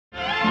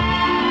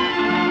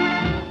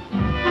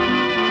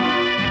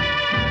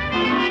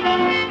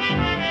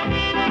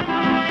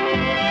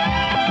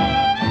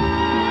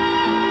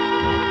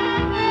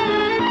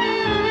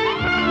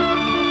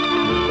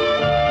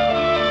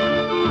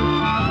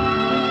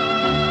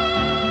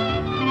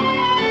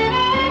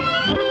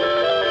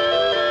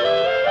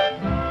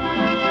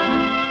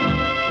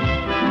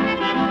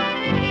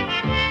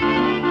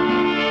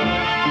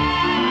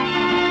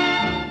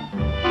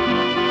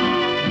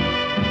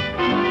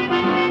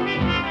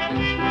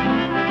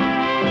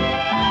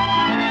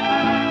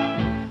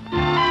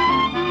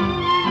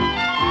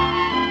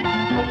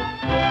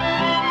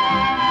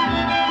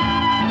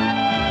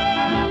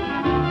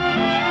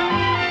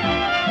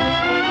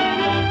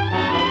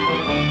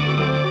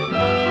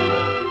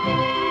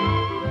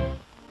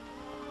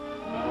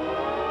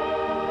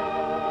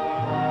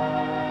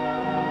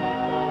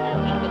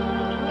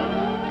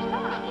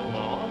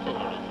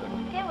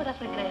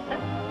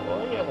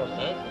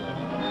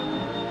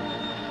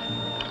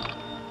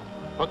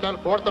Hotel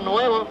Puerto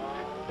Nuevo.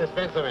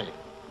 Dispensary.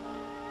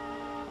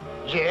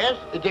 Yes,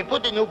 they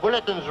put the new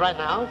bulletins right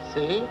now,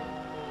 see?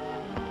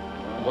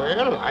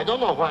 Well, I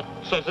don't know what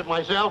says it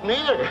myself,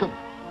 neither.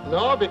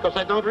 No, because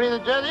I don't read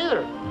it yet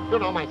either. You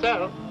know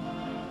myself.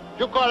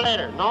 You call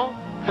later, no?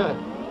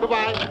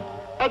 Goodbye.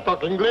 I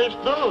talk English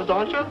too,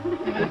 don't you?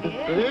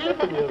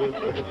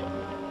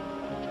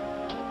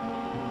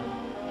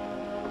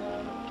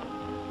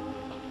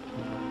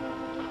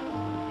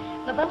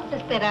 Nos vamos a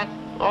esperar.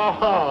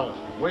 Oh,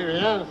 muy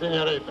bien,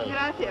 señorita.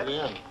 Gracias. Muy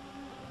bien.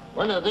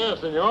 Buenos días,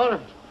 señor.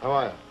 How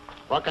are you?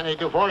 What can I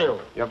do for you?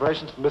 You have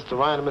rations for Mr.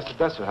 Ryan and Mr.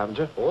 Desser, haven't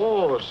you?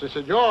 Oh, si,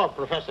 senor.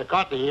 Professor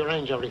Carter, he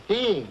arranged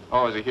everything.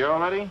 Oh, is he here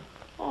already?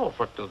 Oh,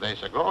 for 2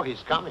 days ago,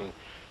 he's coming.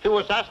 He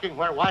was asking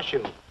where was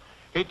you.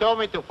 He told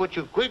me to put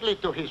you quickly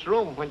to his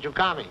room when you're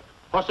coming.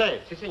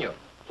 Jose. Si, senor.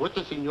 Put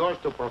the senors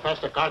to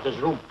Professor Carter's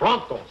room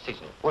pronto. Si,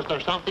 senor. Was there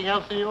something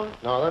else, senor?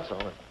 No, that's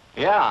all.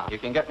 Yeah, you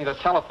can get me the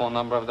telephone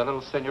number of the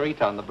little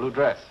senorita in the blue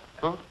dress.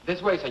 Huh?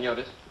 This way,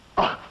 senores.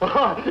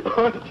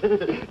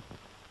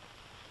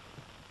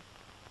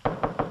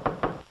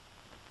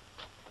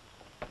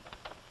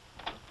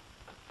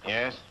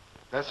 Yes?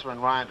 Desser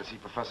and Ryan to see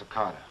Professor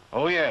Carter.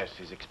 Oh, yes,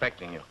 he's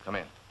expecting you. Come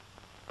in.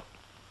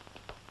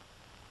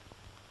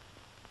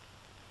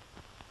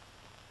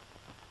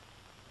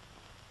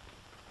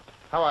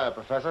 How are you,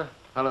 Professor?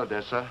 Hello,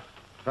 Desser.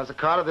 Professor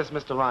Carter, this is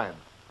Mr. Ryan.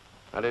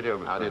 How do you do,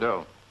 Mr. How do you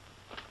do?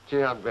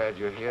 Gee, I'm glad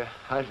you're here.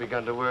 I've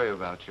begun to worry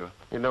about you.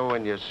 You know,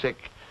 when you're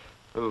sick,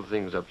 little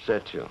things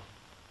upset you.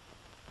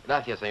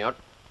 Gracias, senor.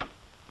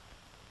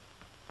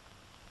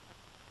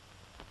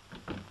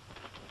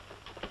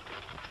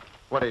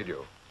 What do you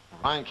do?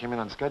 Ryan came in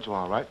on schedule,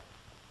 all right.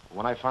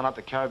 When I found out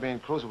the Caribbean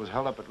cruiser was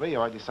held up at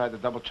Rio, I decided to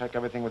double-check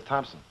everything with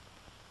Thompson.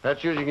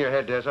 That's using your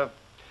head, Desser.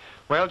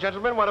 Well,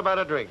 gentlemen, what about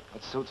a drink?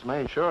 It suits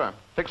me. Sure.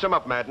 Fix 'em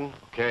up, Madden.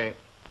 Okay.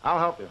 I'll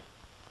help you.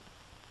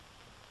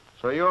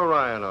 So you're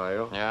Ryan, are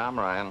you? Yeah, I'm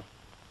Ryan.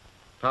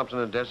 Thompson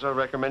and Desser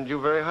recommend you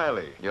very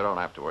highly. You don't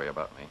have to worry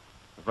about me.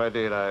 If I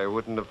did, I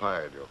wouldn't have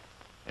hired you.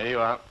 Here you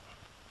are.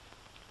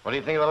 What do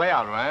you think of the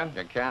layout, Ryan?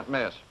 You can't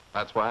miss.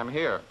 That's why I'm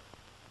here.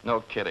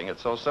 No kidding.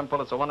 It's so simple,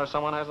 it's a wonder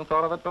someone hasn't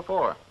thought of it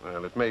before.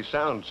 Well, it may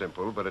sound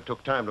simple, but it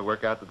took time to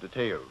work out the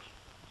details.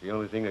 It's the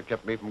only thing that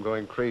kept me from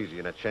going crazy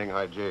in that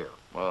Shanghai jail.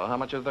 Well, how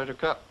much is there to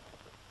cut?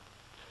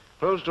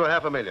 Close to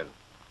 $500,000.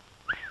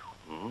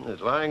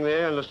 It's lying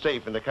there in the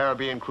safe in the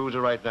Caribbean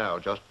cruiser right now,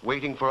 just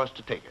waiting for us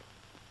to take it.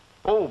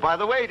 Oh, by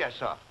the way,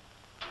 Desser.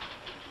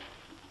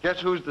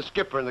 Guess who's the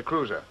skipper in the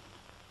cruiser?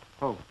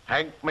 Who?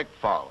 Hank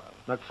McFarland.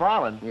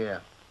 McFarland? Yeah.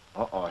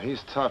 Uh-oh,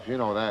 he's tough, you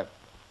know that.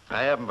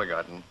 I haven't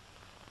forgotten.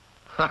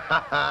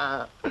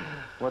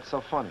 What's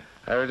so funny?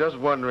 I was just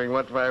wondering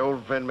what my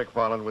old friend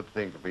McFarland would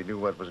think if he knew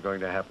what was going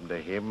to happen to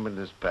him and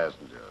his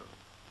passengers.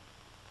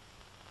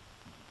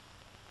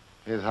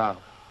 Here's how.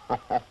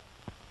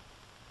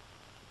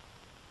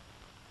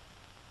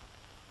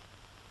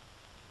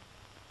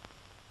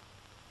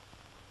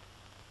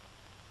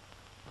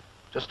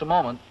 Just a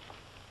moment.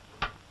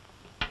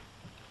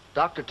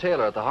 Dr.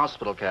 Taylor at the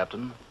hospital,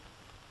 Captain.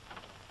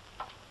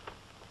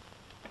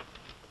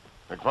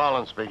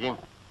 McFarland speaking.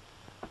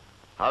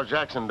 How's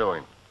Jackson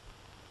doing?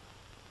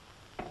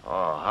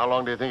 Oh, how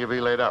long do you think he'll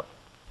be laid up?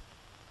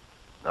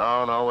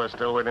 No, we're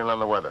still waiting on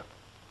the weather.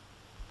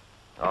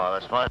 Oh,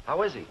 that's fine.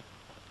 How is he?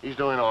 He's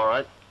doing all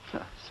right.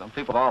 Some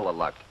people have all the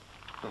luck.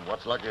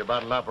 What's lucky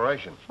about an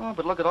operation? Oh,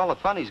 but look at all the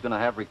fun he's going to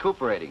have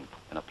recuperating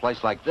in a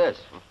place like this.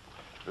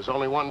 There's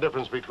only one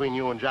difference between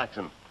you and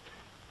Jackson.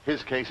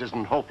 His case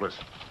isn't hopeless.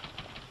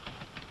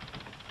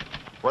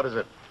 What is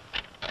it?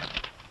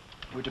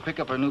 We're to pick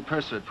up our new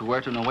purser at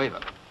Puerto Nueva.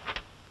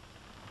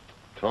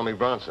 Tony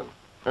Bronson.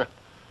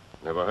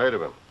 Never heard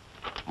of him.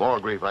 More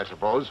grief, I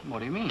suppose. What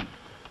do you mean?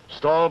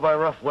 Stalled by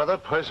rough weather,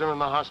 purser in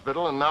the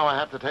hospital, and now I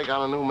have to take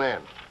on a new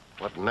man.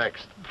 What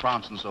next?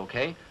 Bronson's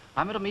okay.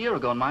 I met him a year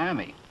ago in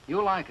Miami.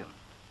 You'll like him.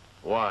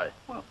 Why?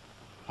 Well,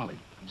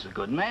 he's a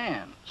good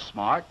man.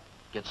 Smart,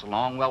 gets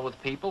along well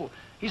with people.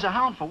 He's a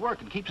hound for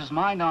work and keeps his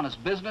mind on his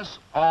business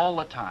all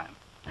the time.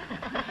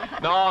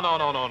 No.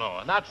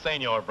 Not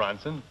Senor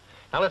Bronson.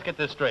 Now, let's get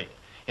this straight.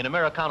 In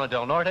Americano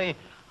del Norte,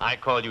 I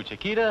call you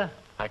Chiquita,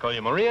 I call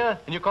you Maria,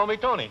 and you call me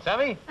Tony,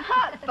 savvy?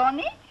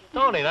 ¿Tony?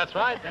 Tony, that's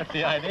right. That's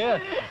the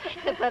idea.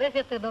 ¿Te parece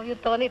a tu novio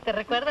Tony? ¿Te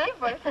recuerdas? Sí,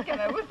 por eso es que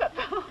me gusta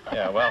todo.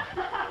 Yeah, well.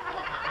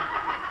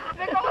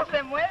 Ve cómo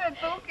se mueve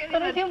tú, qué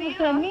Parecemos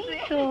divertido. amigos.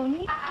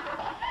 Sí.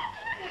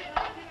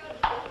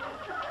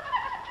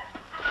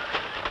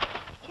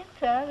 ¿Quién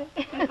sabe?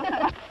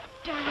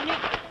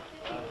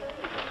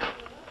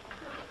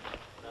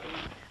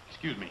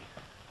 Excuse me.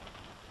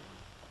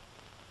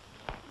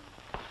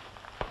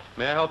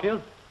 May I help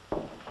you?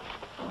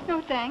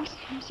 No, thanks.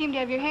 You seem to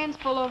have your hands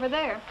full over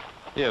there.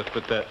 Yes,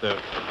 but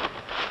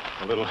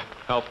a little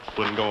help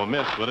wouldn't go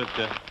amiss, would it,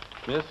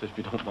 miss, if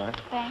you don't mind?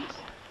 Thanks.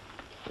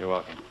 You're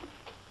welcome.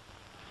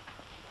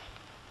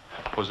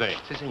 Jose.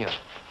 Si, senor.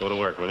 Go to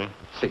work, will you?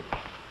 Si.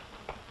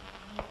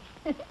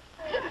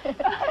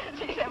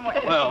 Sí se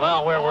mueve. Well,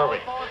 now, where were we?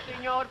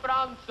 Senor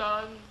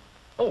Bronson.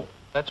 Oh,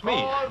 That's me.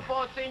 Call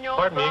for Senor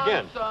Pardon me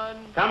again.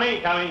 Bronson.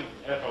 Coming.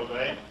 Yes,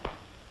 Jose.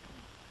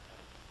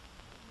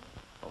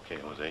 Okay,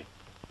 Jose.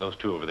 Those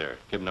two over there.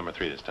 Give them number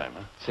 3 this time,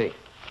 huh? See.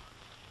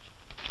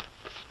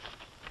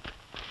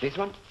 This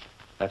one?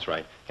 That's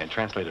right. And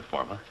translate it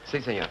for him, huh?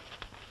 Sí, señor.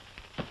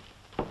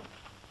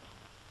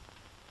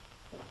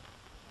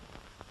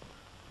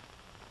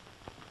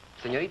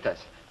 Señoritas,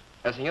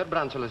 el señor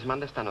Bronson les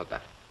manda esta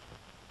nota.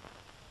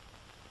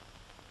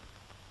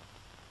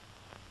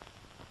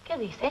 ¿Qué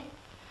dice?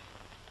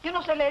 Yo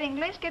no sé leer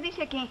inglés. ¿Qué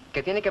dice aquí?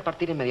 Que tiene que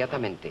partir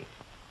inmediatamente.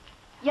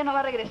 ¿Ya no va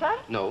a regresar?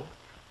 No.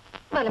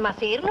 ¿Vale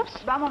más irnos?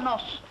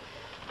 Vámonos.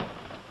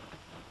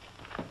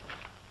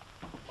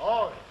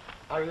 Oh,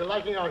 are you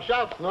liking our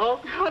shops, no?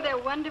 Oh, they're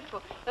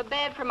wonderful. But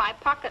bad for my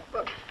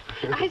pocketbook.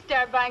 I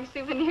start buying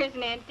souvenirs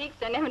and antiques.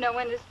 I never know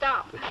when to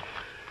stop.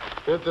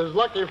 It is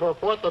lucky for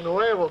Puerto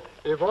Nuevo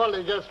if all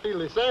the guests feel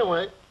the same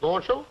way,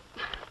 don't you?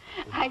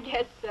 I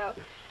guess so.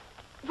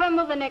 When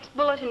will the next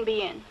bulletin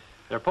be in?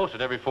 They're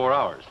posted every 4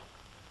 hours.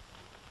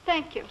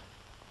 Thank you.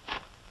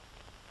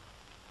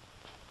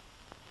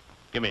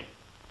 Give me.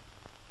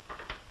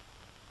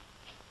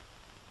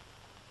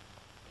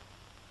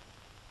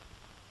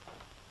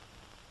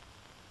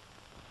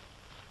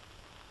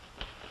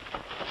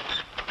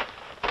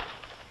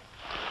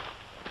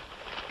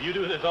 You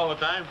do this all the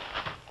time?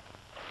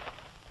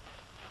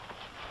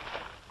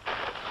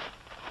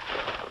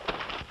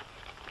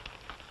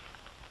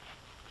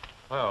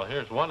 Well,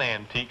 here's one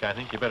antique I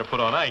think you better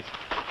put on ice.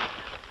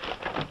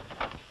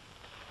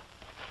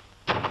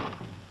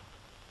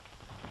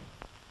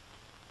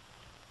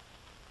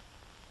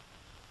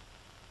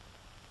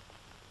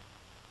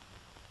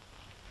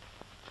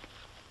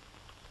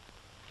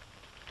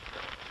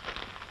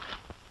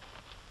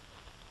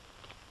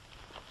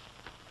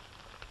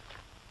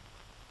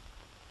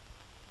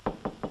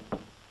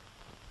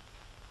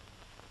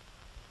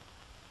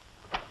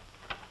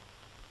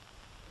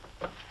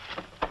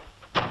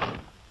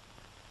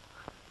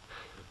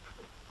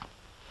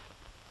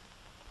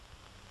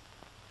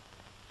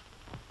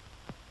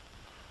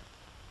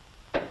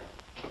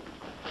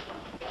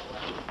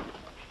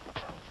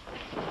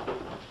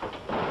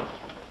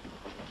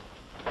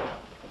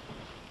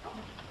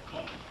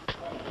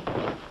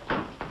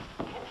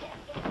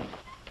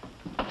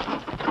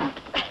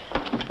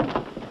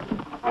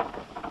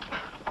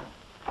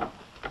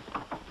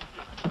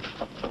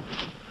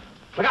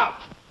 Look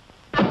out!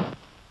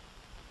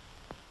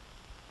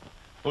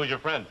 Who's your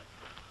friend?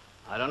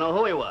 I don't know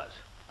who he was.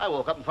 I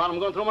woke up and found him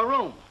going through my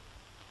room.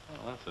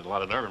 Well, that's a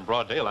lot of nerve in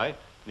broad daylight.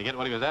 Did you get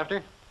what he was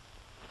after?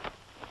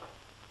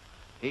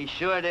 He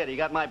sure did. He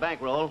got my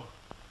bankroll.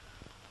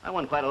 I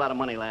won quite a lot of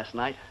money last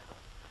night.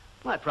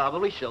 I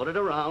probably showed it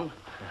around.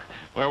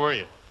 Where were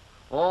you?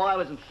 Oh, I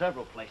was in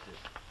several places.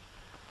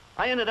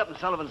 I ended up in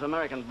Sullivan's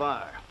American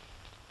Bar.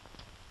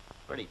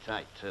 Pretty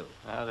tight, too.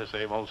 Ah, the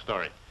same old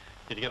story.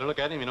 Did you get a look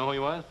at him? You know who he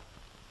was?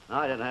 No,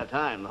 I didn't have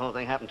time. The whole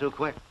thing happened too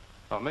quick.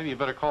 Oh, maybe you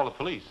better call the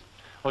police.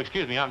 Oh,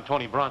 excuse me, I'm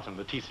Tony Bronson,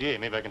 the TCA.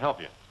 Maybe I can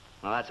help you.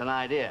 Well, that's an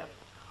idea.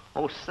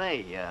 Oh,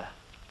 say,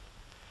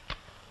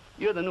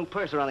 you're the new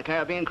purser on the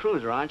Caribbean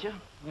cruiser, aren't you?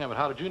 Yeah, but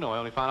how did you know? I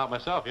only found out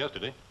myself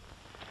yesterday.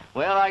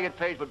 Well, I get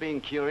paid for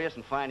being curious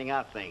and finding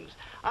out things.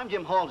 I'm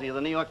Jim Halsey of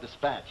the New York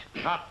Dispatch.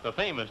 Not the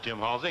famous Jim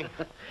Halsey.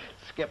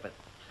 Skip it.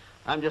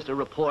 I'm just a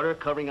reporter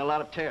covering a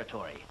lot of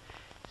territory.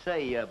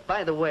 Say,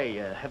 by the way,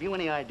 have you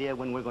any idea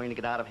when we're going to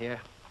get out of here?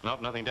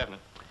 Nope, nothing definite.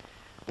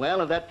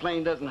 Well, if that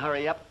plane doesn't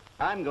hurry up,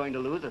 I'm going to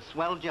lose a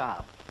swell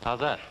job.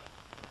 How's that?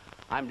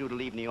 I'm due to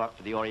leave New York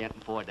for the Orient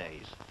in 4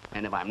 days.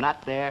 And if I'm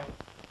not there,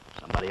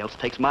 somebody else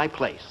takes my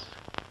place.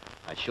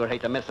 I'd sure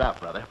hate to miss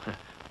out, brother.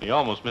 You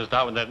almost missed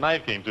out when that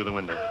knife came through the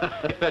window.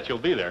 I bet you'll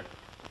be there.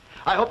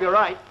 I hope you're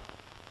right.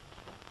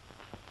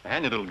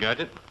 Handy little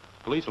gadget.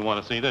 Police will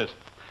want to see this.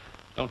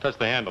 Don't touch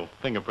the handle.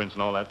 Fingerprints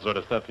and all that sort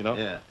of stuff, you know?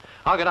 Yeah.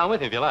 I'll get on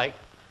with you if you like.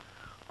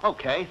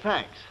 Okay,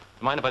 thanks.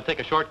 Mind if I take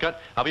a shortcut?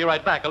 I'll be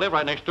right back. I live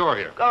right next door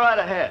here. Go right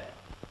ahead.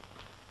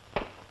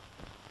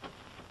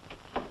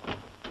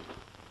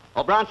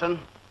 Oh, Bronson.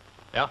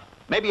 Yeah?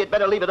 Maybe you'd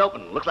better leave it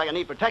open. Looks like I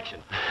need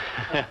protection.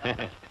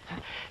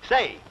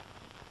 Say,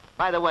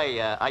 by the way,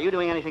 are you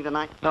doing anything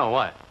tonight? No,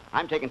 what?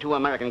 I'm taking 2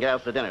 American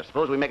gals to dinner.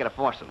 Suppose we make it a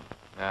foursome.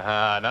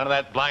 None of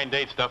that blind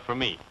date stuff for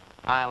me.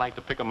 I like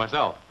to pick 'em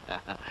myself.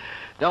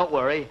 Don't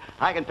worry.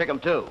 I can pick 'em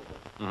too.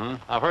 Mm-hmm.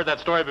 I've heard that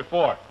story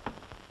before.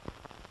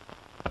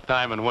 What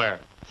time and where?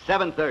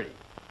 7:30.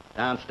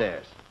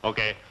 Downstairs.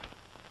 Okay.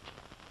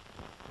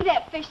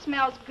 That fish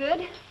smells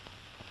good.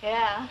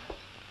 Yeah.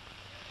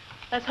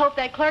 Let's hope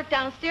that clerk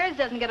downstairs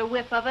doesn't get a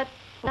whiff of it.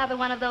 Another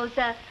one of those,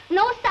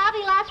 no sabe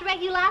las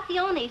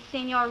regulaciones,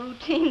 senor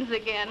routines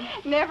again.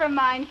 Never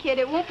mind, kid.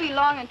 It won't be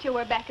long until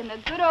we're back in the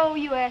good old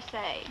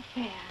USA.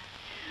 Yeah.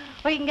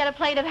 Or you can get a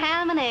plate of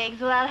ham and eggs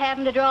without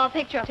having to draw a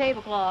picture of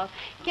tablecloth.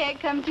 Can't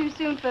come too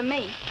soon for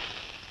me.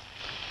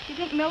 Do you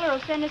think Miller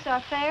will send us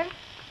our fare?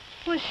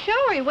 Well,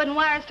 sure, he wouldn't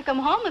wire us to come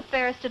home if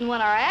Ferris didn't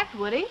win our act,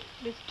 would he?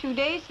 It's 2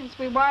 days since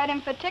we wired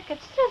him for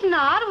tickets. It is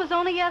not. It was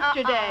only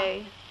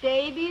yesterday.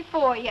 Day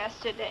before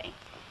yesterday.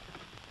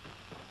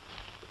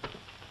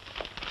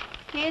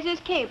 Here's his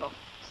cable.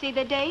 See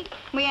the date?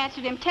 We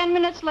answered him 10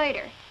 minutes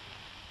later.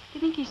 Do you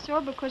think he's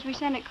sore because we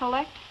sent it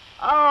collect?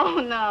 Oh,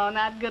 no,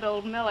 not good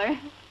old Miller.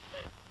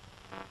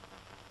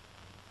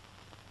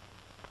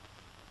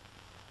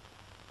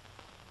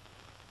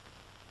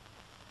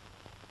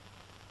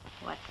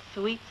 What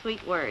sweet,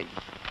 sweet words.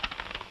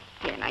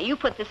 Here, now you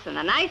put this in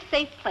a nice,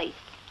 safe place,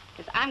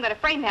 because I'm going to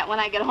frame that when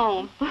I get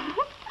home.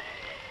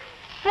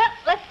 Well,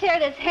 let's tear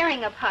this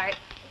herring apart.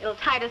 It'll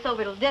tide us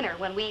over till dinner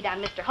when we eat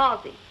on Mr.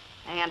 Halsey.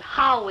 And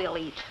how we'll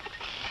eat.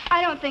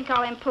 I don't think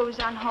I'll impose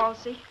on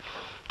Halsey.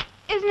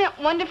 Isn't it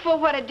wonderful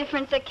what a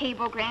difference a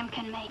cablegram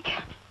can make?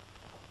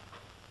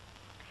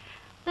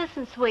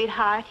 Listen,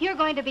 sweetheart, you're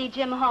going to be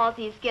Jim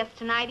Halsey's guest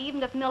tonight,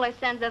 even if Miller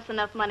sends us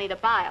enough money to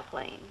buy a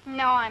plane.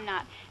 No, I'm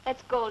not.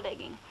 That's gold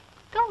digging.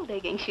 Gold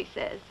digging, she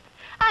says.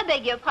 I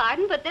beg your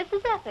pardon, but this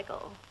is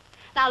ethical.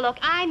 Now, look,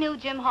 I knew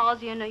Jim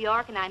Halsey in New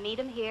York, and I meet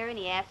him here, and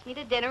he asked me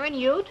to dinner, and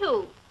you,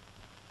 too.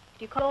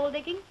 Do you call gold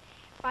digging?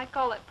 If I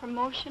call it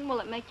promotion, will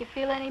it make you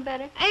feel any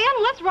better? And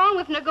what's wrong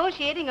with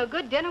negotiating a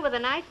good dinner with a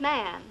nice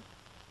man?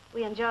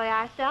 We enjoy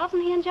ourselves,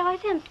 and he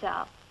enjoys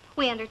himself.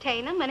 We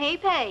entertain him, and he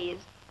pays.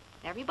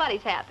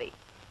 Everybody's happy.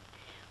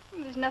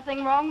 Well, there's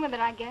nothing wrong with it,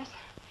 I guess.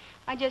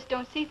 I just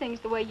don't see things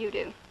the way you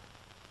do.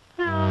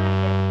 Well, I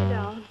guess you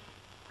don't.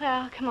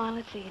 Well, come on,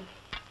 let's eat.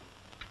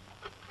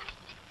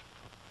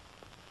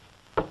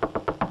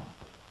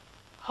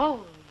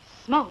 Holy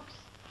smokes.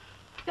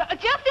 Just a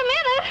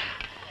minute.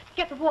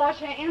 Get the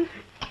wash, Ann.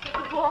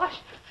 Get the wash.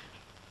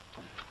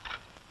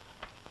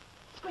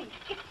 Squeeze,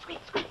 get the squeeze,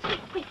 squeeze, squeeze,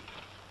 squeeze.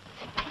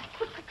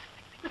 Quick, quick,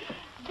 quick.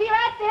 Be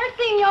right there,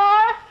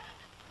 senor.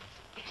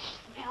 Fish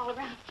smell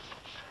around.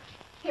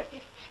 Here,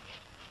 here.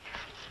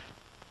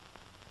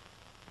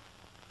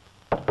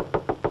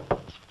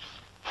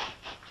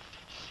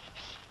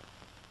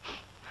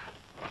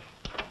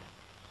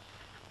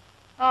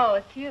 Oh,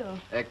 it's you.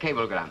 A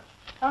cablegram.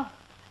 Oh.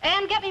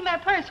 And get me my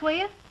purse, will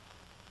you?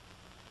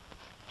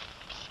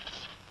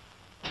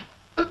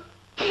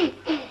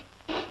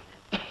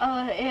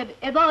 Oh,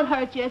 it won't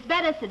hurt you. It's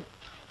medicine.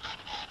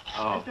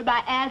 Oh. It's for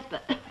my asthma.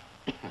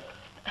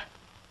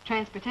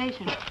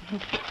 Transportation.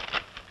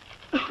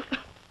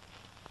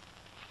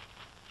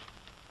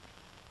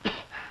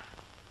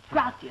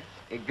 Gracias.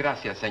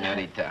 Gracias,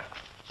 señorita.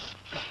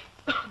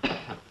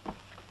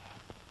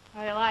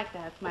 How do you like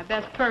that? It's my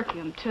best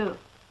perfume, too.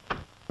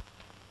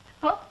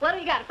 Oh, what do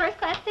you got? A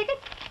first-class ticket?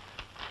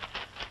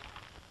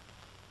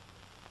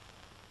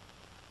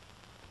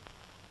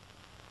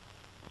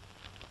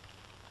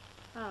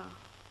 Oh.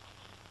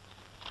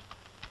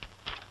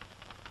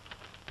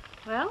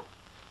 Well,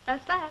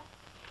 that's that.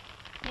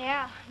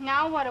 Yeah,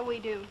 now what do we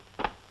do?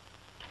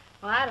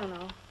 Well, I don't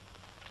know.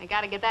 I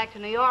gotta get back to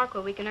New York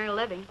where we can earn a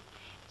living.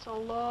 It's a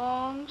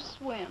long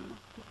swim.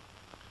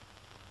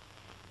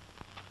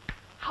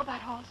 How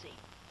about Halsey?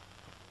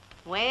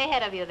 Way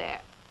ahead of you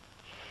there.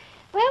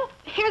 Well,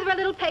 here's where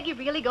little Peggy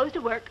really goes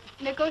to work.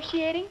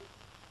 Negotiating?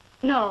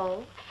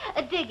 No,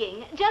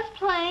 digging. Just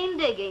plain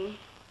digging.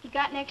 You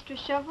got an extra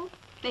shovel?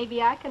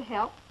 Maybe I could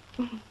help.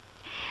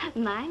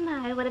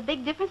 My, what a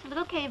big difference a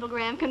little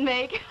cablegram can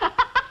make.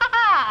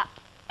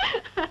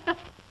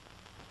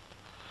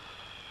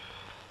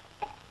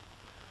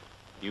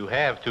 You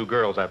have two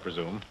girls, I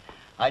presume.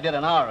 I did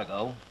an hour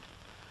ago.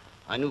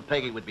 I knew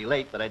Peggy would be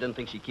late, but I didn't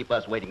think she'd keep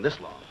us waiting this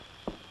long.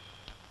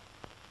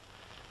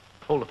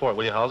 Hold the fort,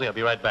 will you, Halsey? I'll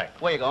be right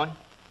back. Where you going?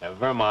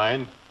 Never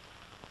mind.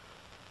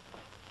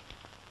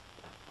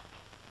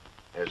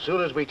 As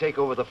soon as we take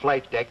over the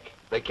flight deck,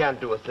 they can't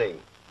do a thing.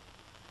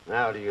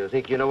 Now, do you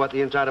think you know what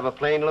the inside of a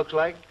plane looks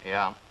like?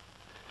 Yeah.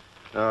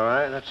 All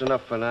right, that's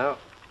enough for now.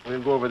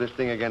 We'll go over this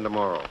thing again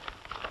tomorrow.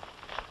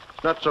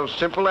 It's not so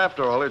simple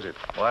after all, is it?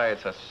 Why,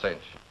 it's a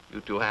cinch.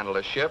 You two handle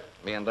the ship,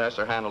 me and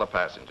Vassar handle the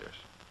passengers.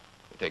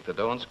 We take the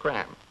dough and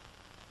scram.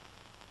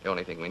 The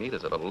only thing we need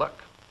is a little luck.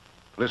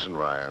 Listen,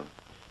 Ryan.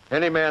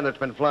 Any man that's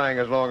been flying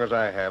as long as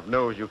I have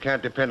knows you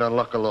can't depend on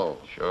luck alone.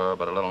 Sure,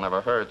 but a little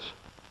never hurts.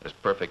 This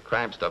perfect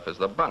crime stuff is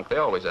the bunk. They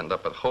always end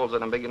up with holes in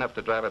them big enough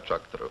to drive a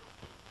truck through.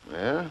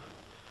 Yeah?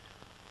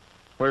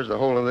 Where's the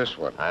hole in this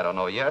one? I don't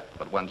know yet,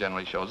 but one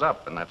generally shows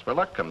up, and that's where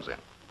luck comes in.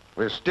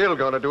 We're still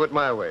going to do it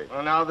my way.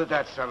 Well, now that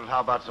that's settled,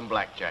 how about some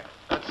blackjack?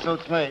 That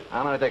suits me.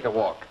 I'm going to take a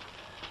walk.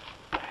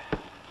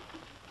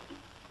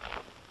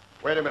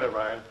 Wait a minute,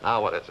 Ryan.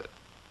 Now, what is it?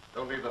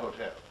 Don't leave the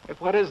hotel.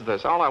 What is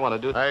this? All I want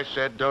to do... I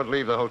said don't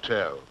leave the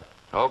hotel.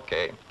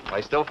 Okay.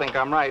 I still think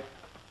I'm right.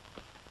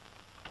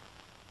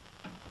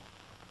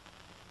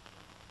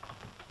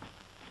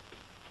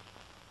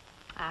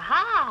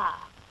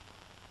 Aha!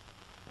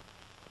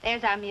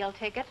 There's our meal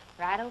ticket,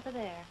 right over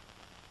there.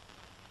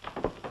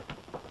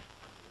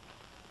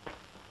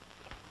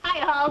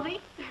 Hi,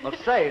 Halsey. Well,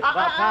 say, it's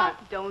about time.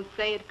 Don't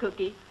say it,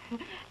 Cookie.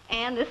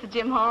 And this is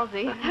Jim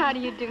Halsey. How do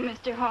you do,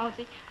 Mr.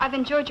 Halsey? I've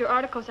enjoyed your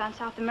articles on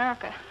South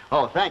America.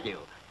 Oh, thank you.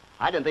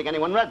 I didn't think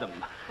anyone read them.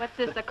 What's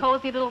this, a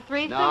cozy little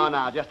threesome? No,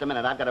 no, just a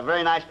minute. I've got a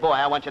very nice boy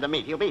I want you to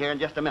meet. He'll be here in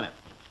just a minute.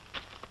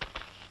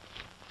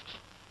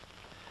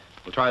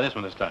 We'll try this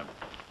one this time.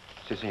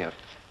 Sí, señor.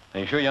 Are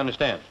you sure you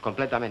understand?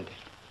 Completamente.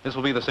 This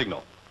will be the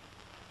signal.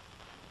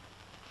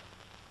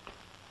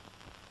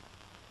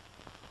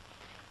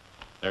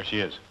 There she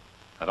is.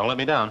 Now, don't let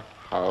me down.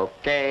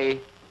 Okay.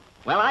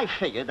 Well, I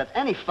figured that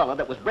any fella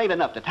that was brave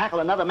enough to tackle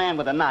another man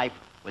with a knife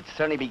would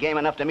certainly be game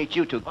enough to meet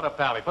you two. What a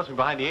pal. He puts me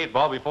behind the 8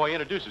 ball before he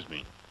introduces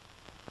me.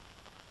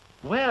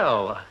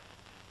 Well,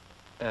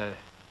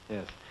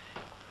 yes.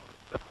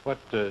 What,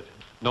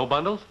 no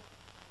bundles?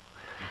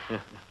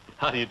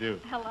 How do you do?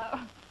 Hello.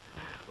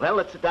 Well,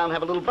 let's sit down and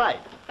have a little bite.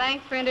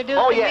 Thanks for introducing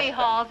Oh, yes. me,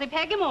 Halsey.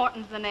 Peggy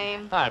Morton's the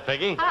name. Hi,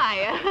 Peggy.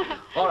 Hi.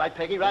 All right,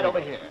 Peggy, right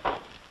over here.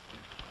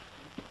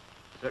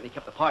 Certainly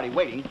kept the party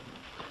waiting.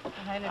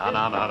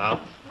 No.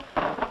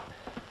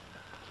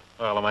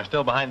 Well, am I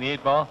still behind the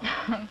 8 ball?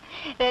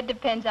 That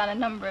depends on a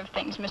number of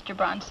things, Mr.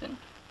 Bronson.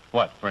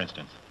 What, for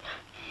instance?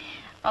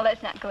 Well,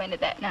 let's not go into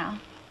that now.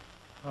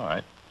 All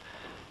right.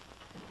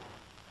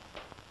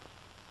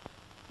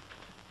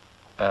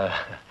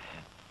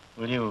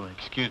 Will you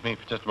excuse me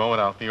for just a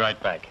moment? I'll be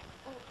right back.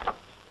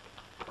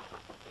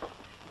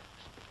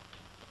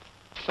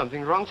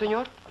 Something wrong,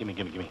 senor? Give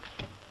me.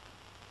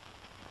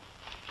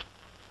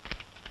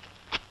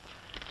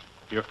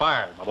 You're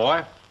fired, my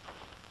boy.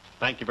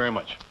 Thank you very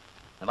much.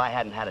 If I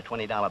hadn't had a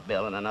 $20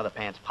 bill in another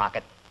pants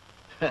pocket,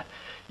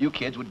 you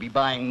kids would be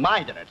buying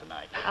my dinner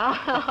tonight.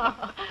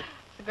 Oh,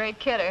 it's a great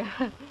kidder.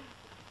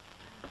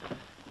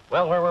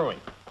 Well, where were we?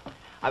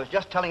 I was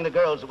just telling the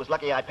girls it was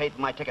lucky I paid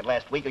for my ticket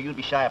last week or you'd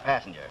be shy a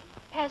passenger.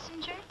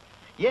 Passenger?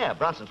 Yeah,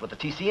 Bronson's with the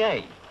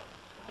TCA.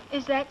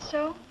 Is that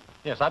so?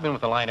 Yes, I've been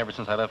with the line ever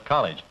since I left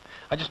college.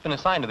 I've just been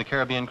assigned to the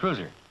Caribbean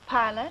cruiser.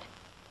 Pilot?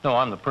 No,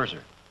 I'm the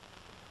purser.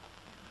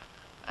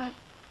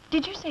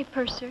 Did you say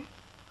purser?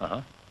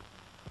 Uh-huh.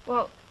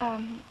 Well,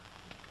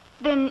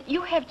 then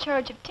you have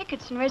charge of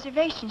tickets and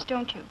reservations,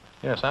 don't you?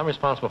 Yes, I'm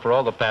responsible for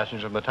all the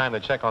passengers from the time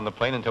they check on the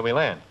plane until we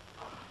land.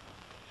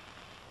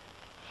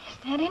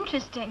 Isn't that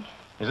interesting?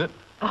 Is it?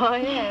 Oh,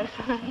 yes.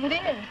 It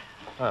is.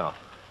 Well,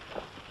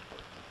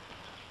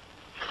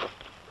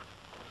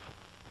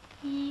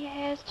 He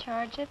has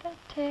charge of the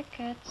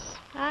tickets.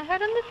 I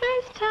heard him the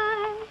first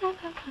time.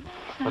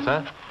 what's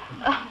that?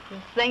 Oh,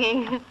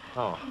 singing.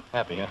 Oh,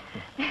 happy,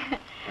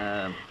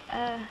 huh?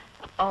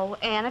 Oh,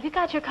 Anne, have you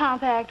got your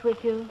compact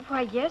with you?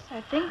 Why, yes,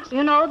 I think so.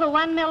 You know, the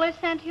one Miller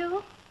sent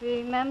you?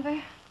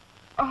 Remember?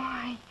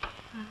 Oh,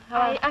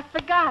 I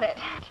forgot it.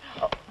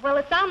 Oh, well,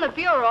 it's on the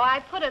bureau.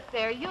 I put it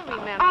there. You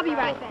remember. I'll be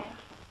right back.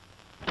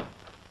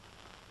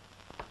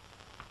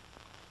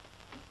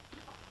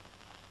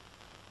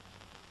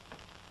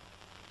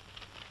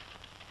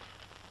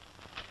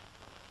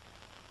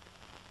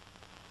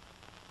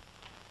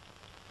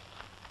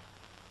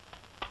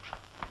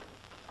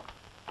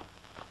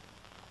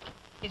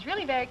 She's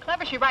really very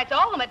clever. She writes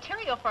all the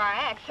material for our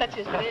act, such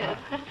as this.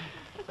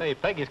 Hey,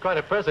 Peggy's quite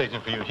a press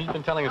agent for you. She's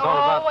been telling us all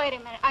about... Oh, wait a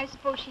minute. I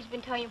suppose she's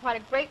been telling you what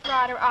a great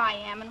writer I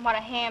am and what a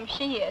ham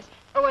she is.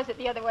 Or was it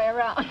the other way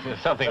around?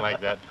 Something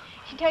like that.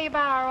 She tell you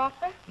about our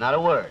offer? Not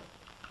a word.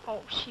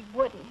 Oh, she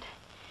wouldn't.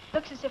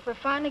 Looks as if we're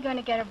finally going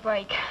to get a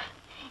break.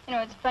 You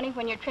know, it's funny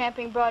when you're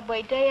tramping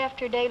Broadway day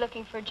after day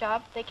looking for a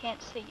job, they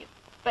can't see you.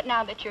 But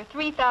now that you're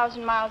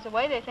 3,000 miles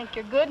away, they think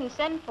you're good and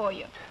send for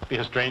you. Be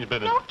a strange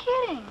business. No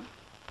kidding.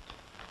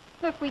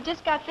 Look, we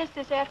just got this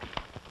afternoon.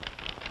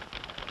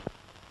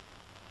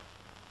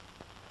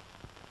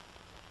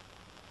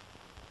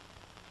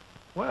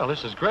 Well,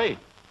 this is great.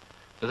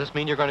 Does this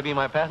mean you're going to be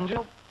my passenger?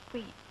 Oh,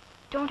 we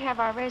don't have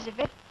our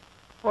reservation.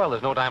 Well,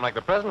 there's no time like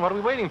the present. What are we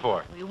waiting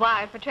for? We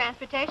wired for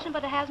transportation,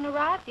 but it hasn't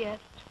arrived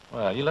yet.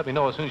 Well, you let me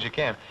know as soon as you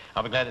can.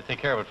 I'll be glad to take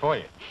care of it for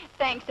you.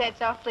 Thanks,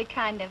 that's awfully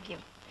kind of you.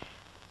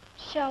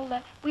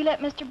 Shall we let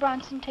Mr.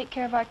 Bronson take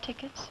care of our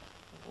tickets?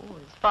 Oh,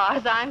 as far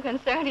as I'm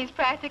concerned, he's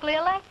practically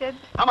elected.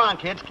 Come on,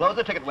 kids, close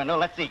the ticket window.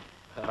 Let's eat.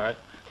 All right.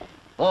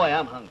 Boy,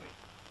 I'm hungry.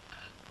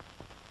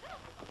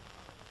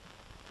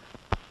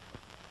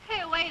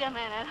 Hey, wait a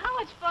minute. How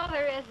much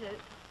farther is it?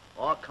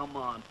 Oh, come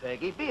on,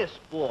 Peggy. Be a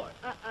sport.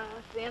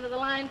 It's the end of the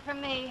line for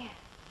me.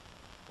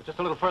 But just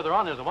a little further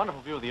on, there's a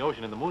wonderful view of the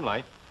ocean in the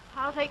moonlight.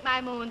 I'll take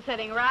my moon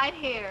sitting right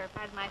here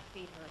as my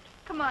feet hurt.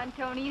 Come on,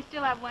 Tony. You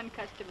still have one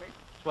customer.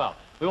 Well,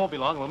 we won't be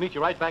long. We'll meet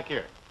you right back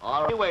here.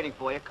 All right. We're waiting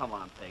for you. Come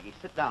on, Peggy.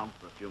 Sit down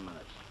for a few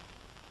minutes.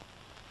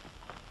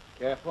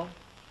 Careful.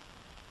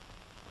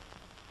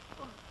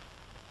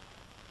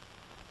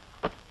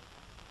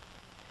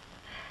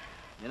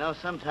 You know,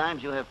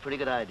 sometimes you have pretty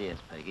good ideas,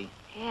 Peggy.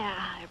 Yeah,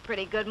 they're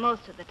pretty good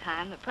most of the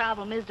time. The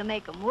problem is to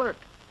make them work.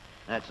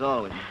 That's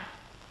always.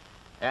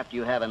 After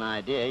you have an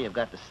idea, you've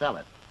got to sell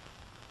it.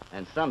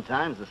 And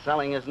sometimes the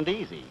selling isn't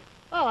easy.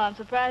 Oh, I'm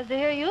surprised to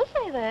hear you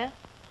say that.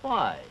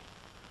 Why?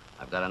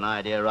 I've got an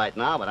idea right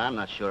now, but I'm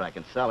not sure I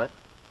can sell it.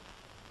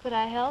 Could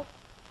I help?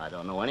 I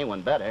don't know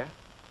anyone better.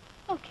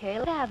 Okay,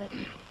 let's have it.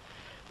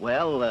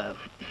 Well,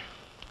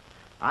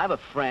 I have a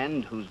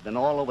friend who's been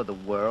all over the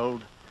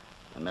world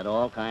and met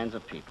all kinds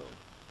of people.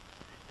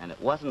 And it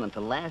wasn't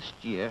until last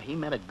year he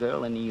met a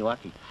girl in New York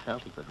he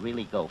felt he could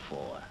really go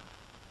for.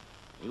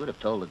 He would have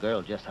told the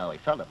girl just how he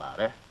felt about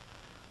her,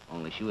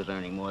 only she was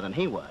earning more than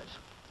he was.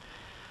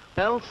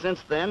 Well,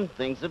 since then,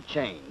 things have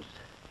changed.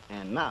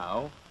 And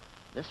now,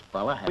 This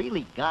fella has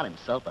really got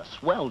himself a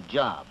swell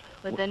job.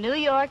 With the New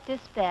York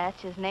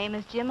Dispatch, his name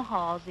is Jim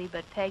Halsey,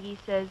 but Peggy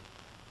says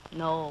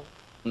no.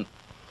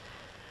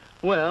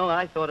 Well,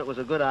 I thought it was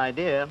a good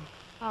idea.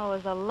 Oh, it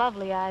was a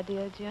lovely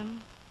idea,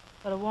 Jim,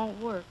 but it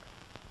won't work.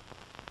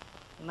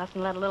 You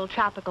mustn't let a little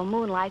tropical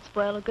moonlight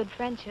spoil a good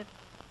friendship.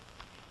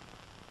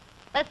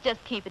 Let's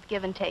just keep it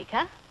give and take,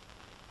 huh?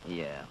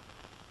 Yeah.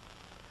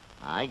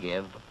 I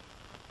give,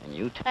 and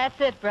you take.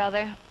 That's it,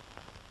 brother.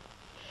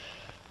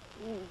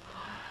 Ooh.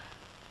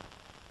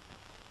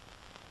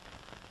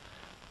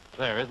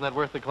 There, isn't that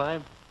worth the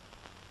climb?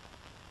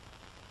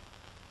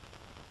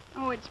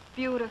 Oh, it's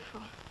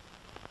beautiful.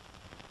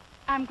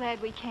 I'm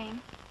glad we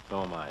came.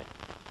 So am I.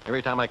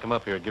 Every time I come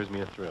up here, it gives me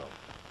a thrill.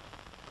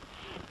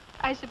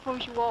 I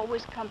suppose you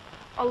always come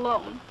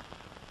alone.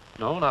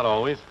 No, not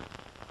always.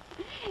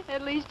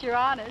 At least you're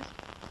honest.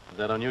 Is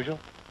that unusual?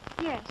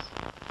 Yes.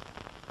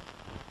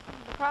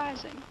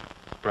 Surprising.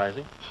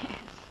 Surprising? Yes.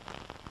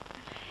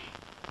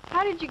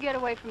 How did you get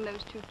away from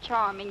those two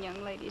charming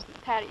young ladies in the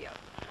patio?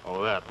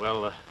 Oh, that.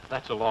 Well,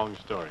 that's a long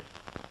story.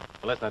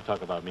 Well, let's not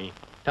talk about me.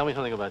 Tell me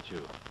something about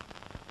you.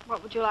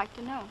 What would you like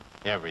to know?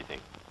 Everything.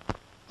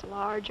 It's a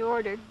large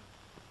order.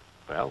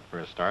 Well, for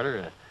a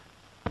starter,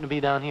 wouldn't it be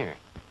down here?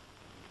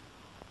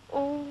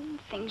 Oh,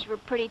 things were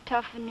pretty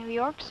tough in New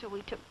York, so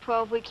we took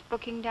 12 weeks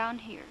booking down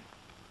here.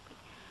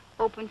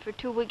 We opened for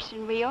 2 weeks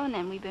in Rio, and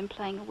then we've been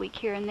playing a week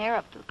here and there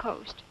up the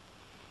coast.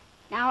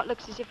 Now it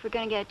looks as if we're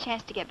going to get a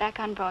chance to get back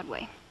on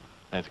Broadway.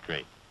 That's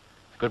great.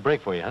 It's a good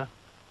break for you, huh?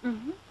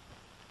 Mm-hmm.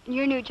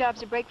 Your new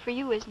job's a break for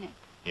you, isn't it?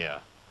 Yeah.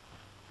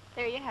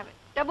 There you have it.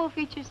 Double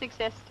feature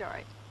success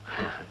story.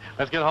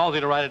 Let's get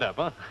Halsey to write it up,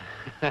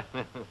 huh?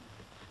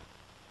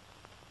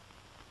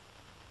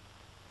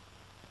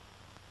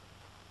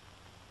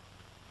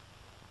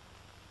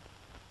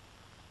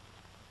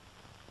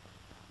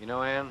 You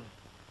know, Ann,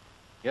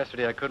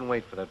 yesterday I couldn't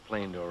wait for that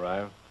plane to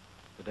arrive.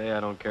 Today I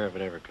don't care if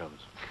it ever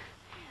comes.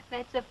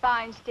 That's a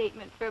fine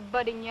statement for a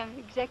budding young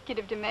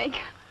executive to make.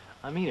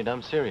 I mean it,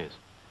 I'm serious.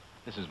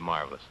 This is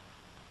marvelous.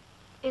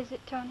 Is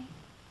it, Tony?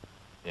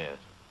 Yes.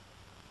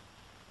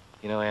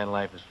 You know, Ann,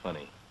 life is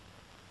funny.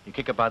 You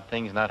kick about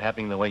things not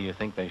happening the way you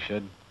think they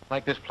should,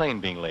 like this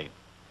plane being late.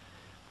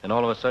 Then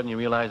all of a sudden you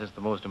realize it's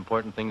the most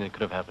important thing that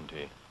could have happened to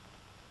you.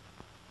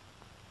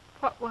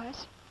 What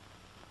was?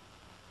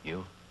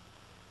 You.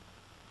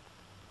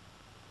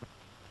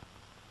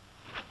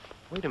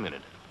 Wait a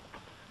minute.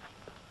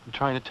 I'm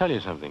trying to tell you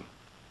something.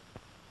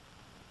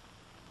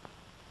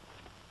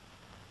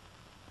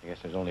 I guess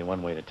there's only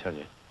one way to tell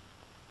you.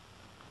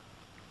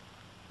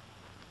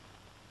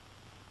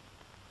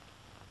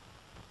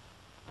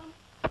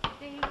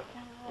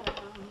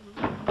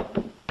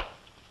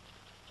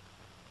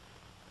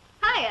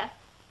 Hiya.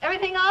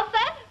 Everything all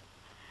set?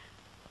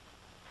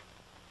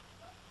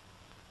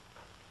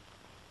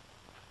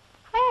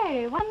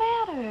 Hey, what's the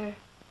matter?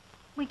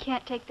 We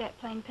can't take that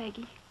plane,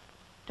 Peggy.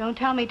 Don't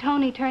tell me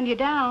Tony turned you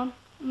down.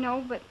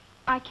 No, but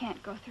I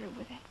can't go through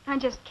with it. I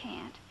just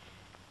can't.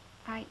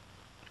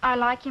 I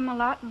like him a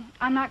lot, and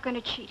I'm not going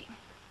to cheat him.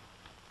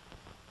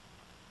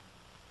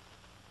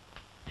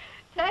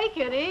 Take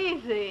it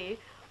easy.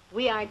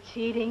 We aren't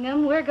cheating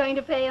him. We're going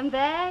to pay him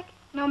back.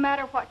 No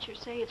matter what you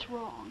say, it's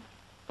wrong.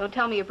 Don't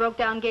tell me you broke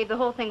down and gave the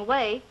whole thing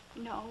away.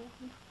 No.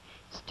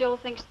 Still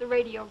thinks the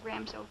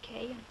radiogram's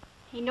okay, and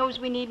he knows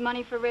we need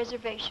money for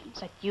reservations.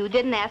 But you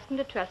didn't ask him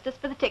to trust us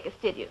for the tickets,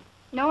 did you?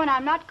 No, and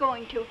I'm not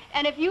going to.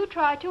 And if you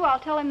try to, I'll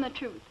tell him the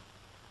truth.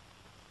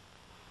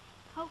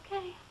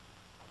 Okay.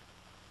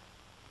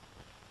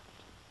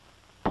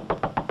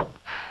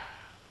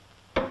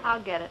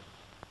 I'll get it.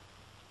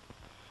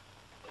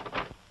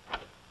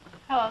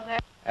 Hello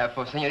there.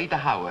 For Señorita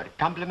Howard,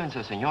 compliments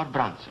of Señor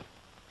Bronson.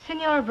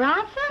 Senor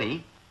Bronson?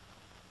 See?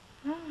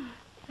 Oh,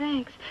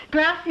 thanks.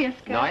 Gracias,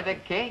 No hay de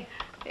qué.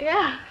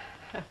 Yeah.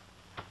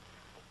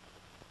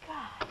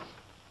 Gosh.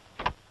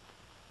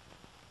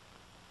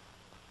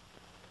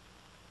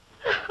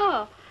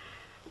 Oh.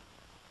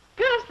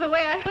 Gosh, the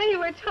way when you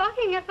were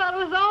talking, I thought it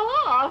was all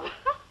off.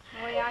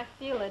 The way I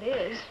feel it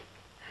is.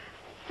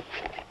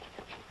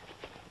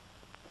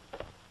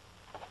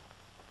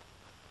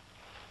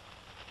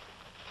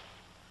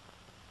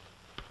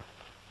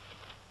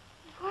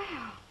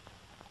 Wow.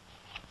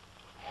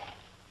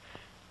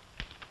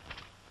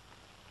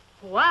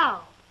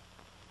 Wow.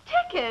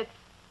 Tickets.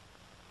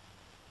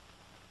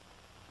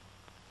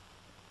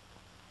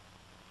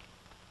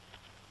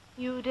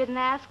 You didn't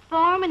ask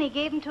for him and he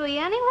gave them to you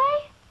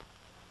anyway?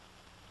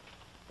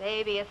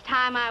 Baby, it's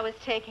time I was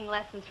taking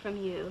lessons from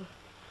you.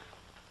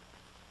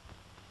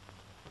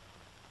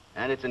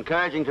 And it's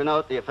encouraging to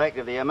note the effect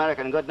of the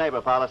American good neighbor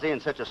policy in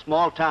such a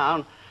small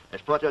town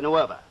as Puerto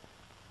Nueva.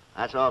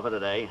 That's all for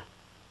today.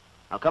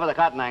 I'll cover the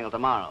cotton angle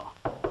tomorrow.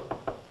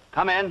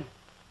 Come in.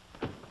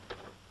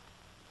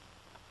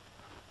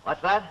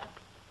 What's that?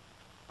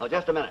 Oh,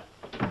 just a minute.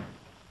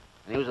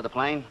 News of the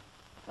plane?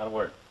 Not a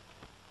word.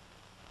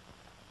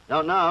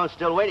 Don't know.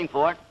 Still waiting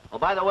for it. Oh,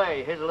 by the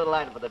way, here's a little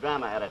item for the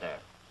drama editor.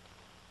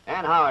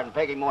 Ann Howard and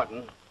Peggy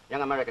Morton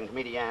young American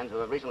comedians who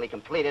have recently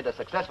completed a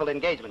successful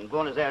engagement in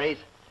Buenos Aires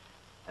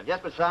have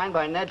just been signed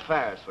by Ned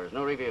Ferris for his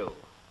new review.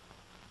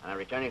 And are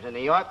returning to New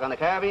York on the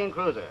Caribbean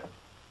cruiser.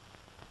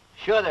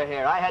 Sure they're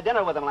here. I had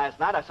dinner with them last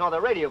night. I saw the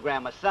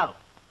radiogram myself.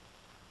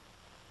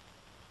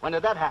 When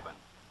did that happen?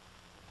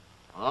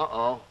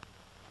 Uh-oh.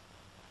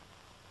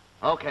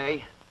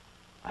 Okay.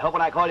 I hope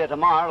when I call you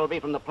tomorrow, it'll be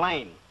from the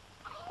plane.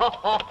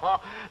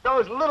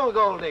 Those little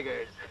gold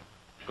diggers.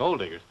 Gold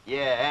diggers?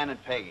 Yeah, Ann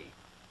and Peggy.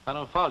 I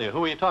don't follow you.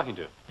 Who are you talking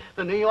to?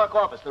 The New York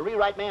office. The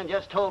rewrite man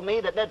just told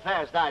me that Ned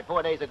Ferris died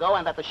 4 days ago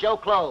and that the show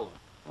closed.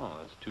 Oh,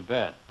 that's too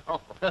bad.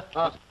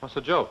 What's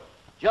the joke?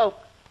 Joke?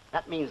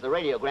 That means the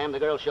radiogram the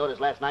girl showed us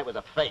last night was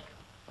a fake.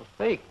 A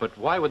fake? But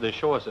why would they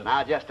show us it?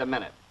 Now, just a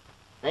minute.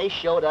 They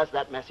showed us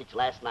that message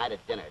last night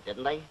at dinner,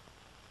 didn't they?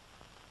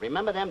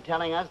 Remember them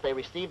telling us they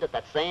received it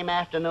that same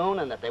afternoon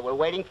and that they were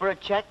waiting for a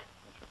check?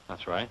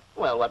 That's right.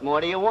 Well, what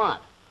more do you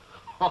want?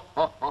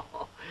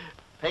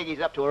 Peggy's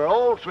up to her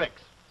old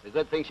tricks. It's a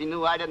good thing she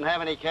knew I didn't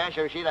have any cash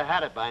or she'd have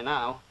had it by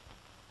now.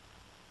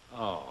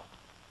 Oh,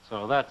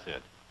 so that's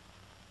it.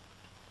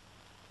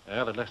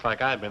 Well, it looks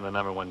like I've been the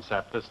 #1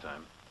 sap this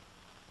time.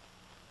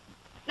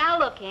 Now,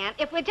 look, Aunt,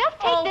 if we just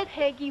take this...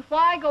 Peggy,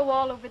 why go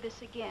all over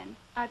this again?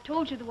 I've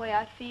told you the way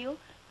I feel.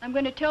 I'm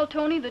going to tell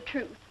Tony the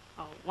truth.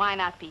 Oh, why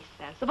not be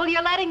sensible?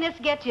 You're letting this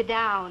get you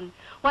down.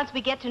 Once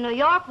we get to New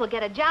York, we'll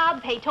get a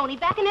job, pay Tony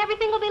back, and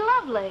everything will be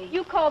lovely.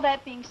 You call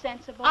that being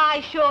sensible?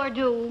 I sure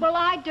do. Well,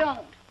 I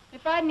don't.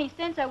 If I had any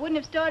sense, I wouldn't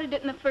have started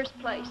it in the first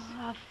place.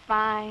 Oh, a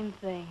fine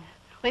thing.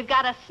 We've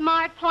got a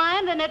smart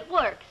plan, and it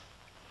works.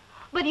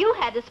 But you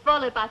had to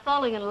spoil it by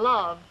falling in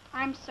love.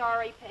 I'm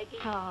sorry, Peggy.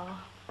 Oh.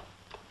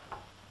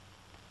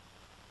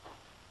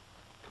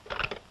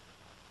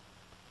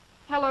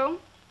 Hello?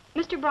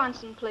 Mr.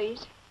 Bronson,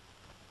 please.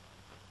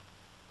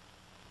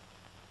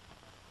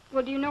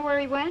 Well, do you know where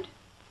he went?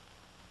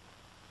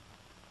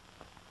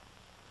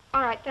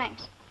 All right,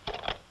 thanks.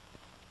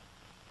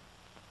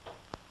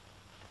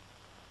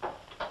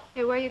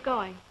 Hey, where are you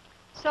going?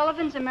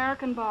 Sullivan's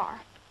American Bar.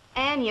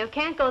 Anne, you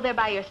can't go there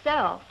by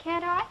yourself.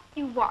 Can't I?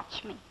 You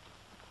watch me.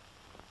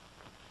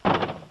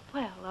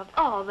 Well, of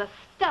all the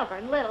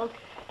stubborn little...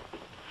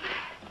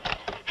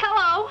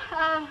 Hello.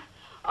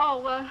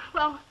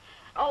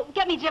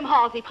 Get me Jim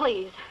Halsey,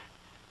 please.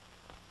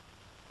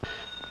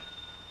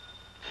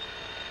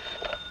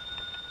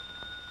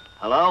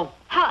 Hello?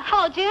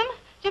 Hello, Jim?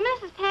 Jim,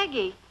 this is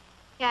Peggy.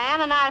 Yeah,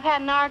 Ann and I have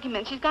had an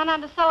argument. She's gone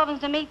down to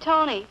Sullivan's to meet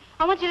Tony.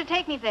 I want you to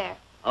take me there.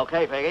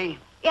 Okay, Peggy.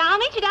 Yeah, I'll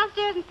meet you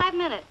downstairs in 5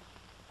 minutes.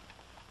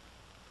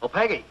 Oh,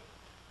 Peggy.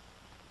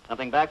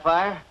 Something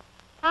backfire?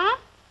 Huh?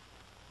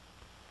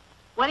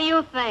 What do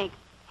you think?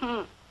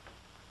 No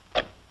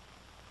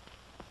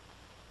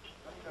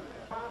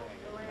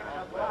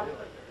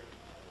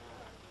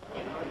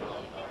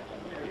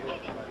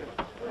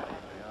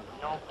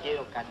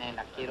quiero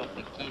canela, quiero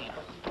tequila.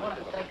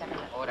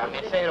 Ahora,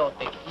 mesero,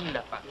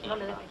 tequila pa' aquí. No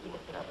le des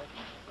tequila.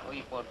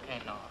 Oye, ¿por qué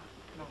no?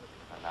 No.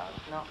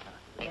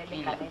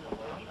 Tequila.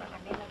 Tequila.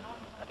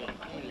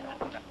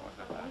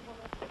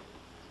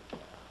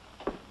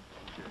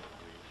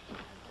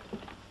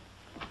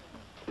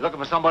 You looking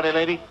for somebody,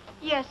 lady?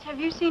 Yes, have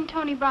you seen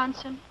Tony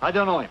Bronson? I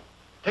don't know him.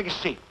 Take a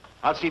seat.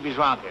 I'll see if he's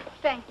around here.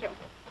 Thank you.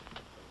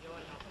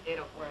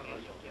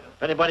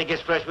 If anybody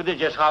gets fresh with you,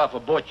 just holler for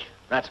Butch.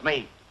 That's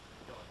me.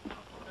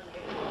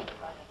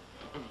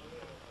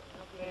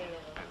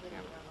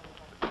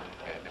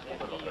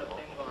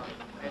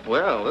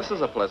 Well, this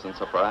is a pleasant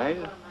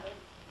surprise.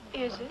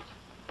 Is it?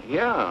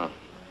 Yeah.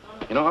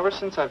 You know, ever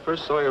since I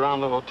first saw you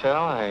around the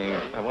hotel,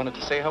 I wanted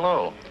to say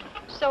hello.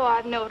 So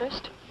I've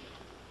noticed.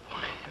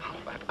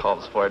 That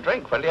calls for a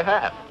drink. What do you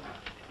have?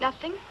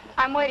 Nothing.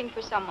 I'm waiting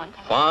for someone.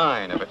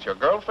 Fine. If it's your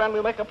girlfriend,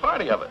 we'll make a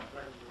party of it.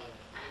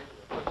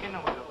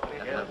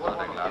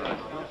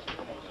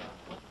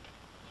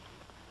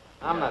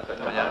 I'm not the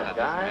kind of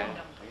guy.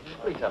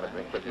 Please have a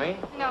drink with me.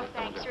 No,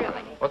 thanks,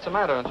 really. What's the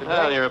matter, aren't you?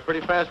 Well, you're a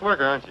pretty fast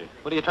worker, aren't you?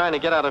 What are you trying to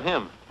get out of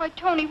him? Why,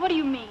 Tony, what do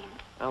you mean?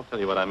 I'll tell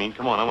you what I mean.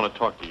 Come on, I want to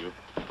talk to you.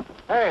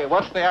 Hey,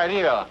 what's the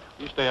idea?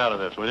 You stay out of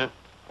this, will you?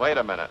 Wait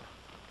a minute.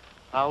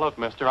 Now, look,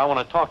 mister, I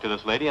want to talk to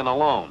this lady and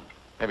alone.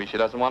 Maybe she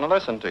doesn't want to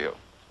listen to you.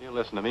 She'll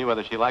listen to me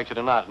whether she likes it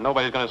or not.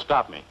 Nobody's going to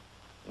stop me.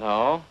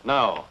 No?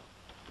 No.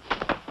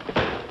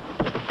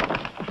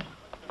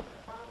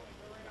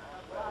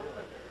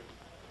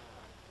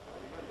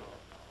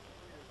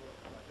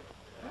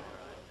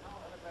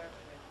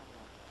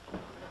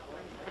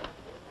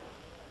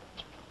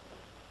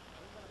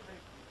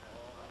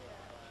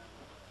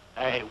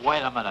 Hey,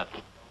 wait a minute.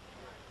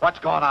 What's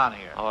going on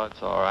here? Oh,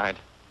 it's all right.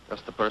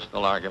 Just a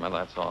personal argument,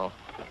 that's all.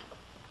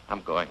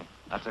 I'm going.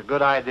 That's a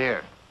good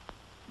idea.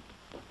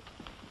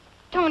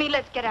 Tony,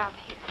 let's get out of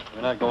here.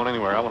 We're not going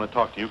anywhere. I want to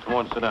talk to you. Come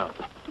on, sit down.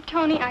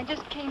 Tony, I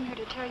just came here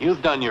to tell you...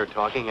 You've done your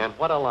talking, and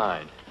what a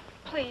line.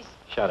 Please.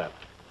 Shut up.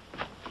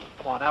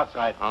 Come on,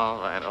 outside. All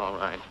right, all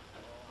right.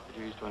 Could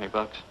you use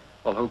 $20?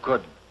 Well, who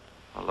couldn't?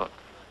 Oh, look.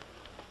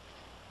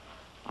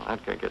 Well,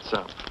 that guy gets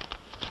up.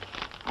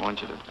 I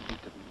want you to...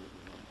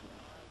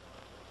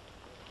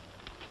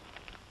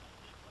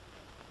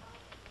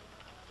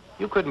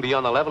 You couldn't be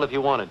on the level if you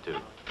wanted to.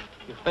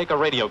 You fake a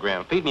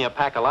radiogram, feed me a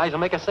pack of lies,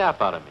 and make a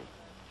sap out of me.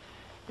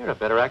 You're a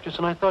better actress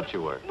than I thought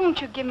you were.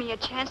 Won't you give me a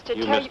chance to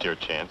You tell missed your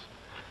chance.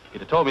 If you'd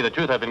have told me the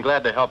truth, I'd been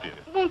glad to help you.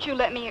 Won't you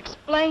let me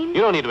explain?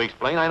 You don't need to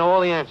explain. I know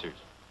all the answers.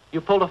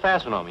 You pulled a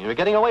fast one on me. You were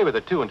getting away with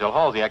it, too, until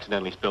Halsey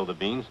accidentally spilled the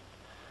beans.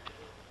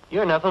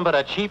 You're nothing but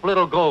a cheap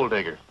little gold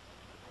digger.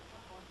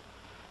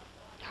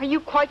 Are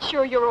you quite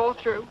sure you're all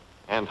through?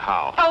 And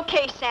how?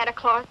 Okay, Santa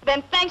Claus.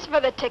 Then thanks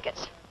for the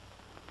tickets.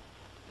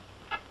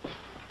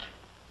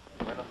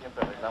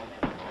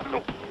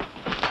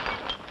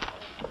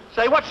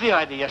 Say, what's the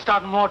idea?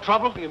 Starting more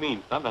trouble? What do you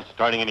mean? I'm not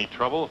starting any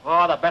trouble.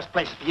 Oh, the best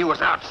place for you is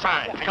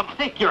outside. Come,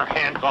 take your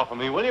hands off of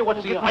me, will you?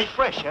 What's the Get me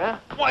fresh, huh?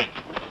 Wait.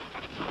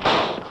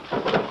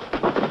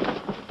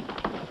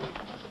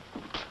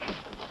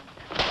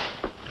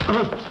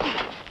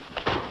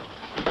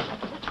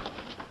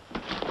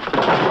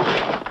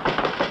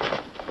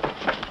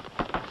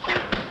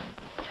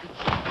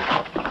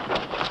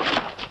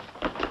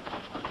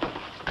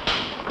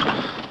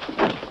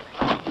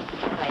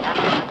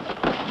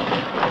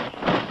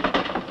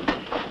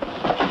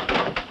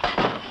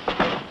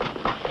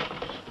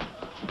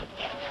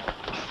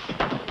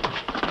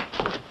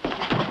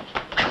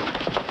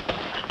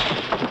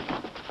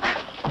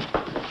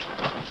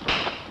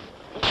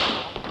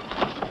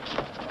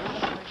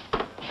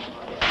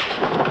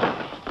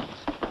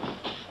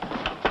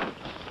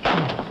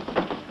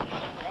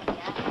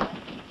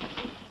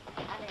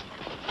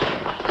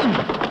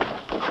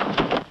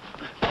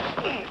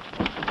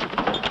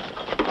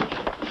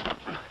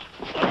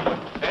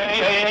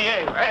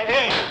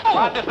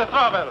 What is the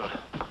trouble?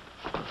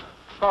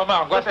 Come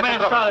on, this man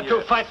started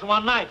 2 fights in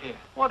one night here.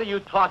 What are you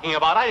talking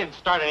about? I didn't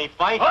start any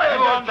fight.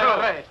 You under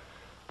arrest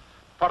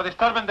for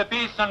disturbing the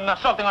peace and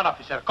assaulting an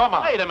officer. Come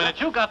on. Wait a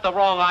minute. You got the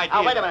wrong idea.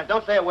 Oh, wait a minute.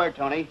 Don't say a word,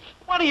 Tony.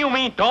 What do you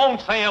mean, don't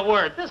say a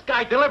word? This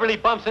guy deliberately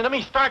bumps into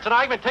me, starts an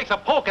argument, takes a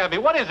poke at me.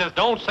 What is this?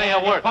 Don't say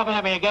a word. Pumping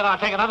at me again, I'll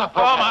take another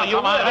poke. Come on, you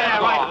there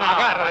right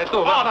now.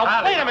 Oh, no,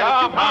 wait a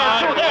minute. You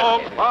can't do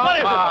this. What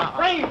is it?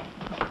 Frame.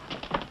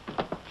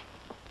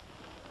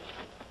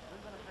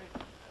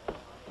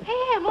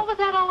 Hey, Em, what was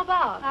that all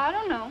about? I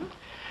don't know.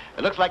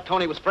 It looks like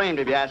Tony was framed,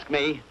 if you ask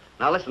me.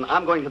 Now, listen,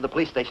 I'm going to the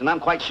police station. I'm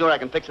quite sure I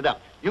can fix it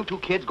up. You two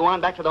kids go on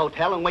back to the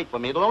hotel and wait for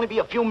me. It'll only be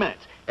a few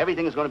minutes.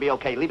 Everything is going to be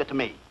okay. Leave it to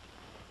me.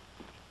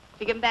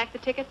 You give him back the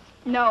tickets?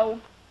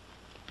 No.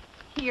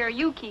 Here,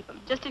 you keep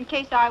them, just in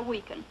case I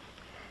weaken.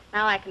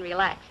 Now I can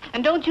relax.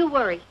 And don't you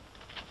worry.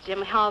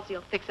 Jim Halsey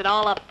will fix it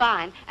all up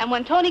fine. And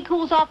when Tony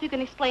cools off, you can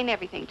explain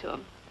everything to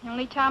him. The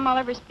only time I'll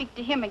ever speak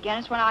to him again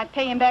is when I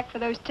pay him back for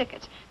those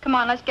tickets. Come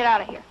on, let's get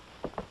out of here.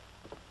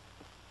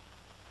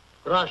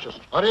 Gracias.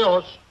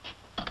 Adios.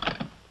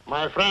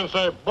 My friend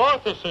say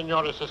both the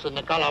senores is in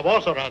the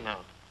calabozo right now.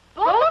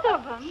 Both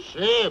of them?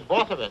 See,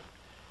 both of it.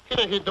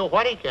 He do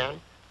what he can,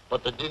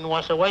 but they didn't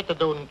want to wait to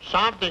do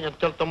something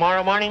until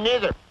tomorrow morning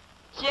neither.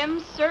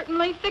 Jim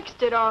certainly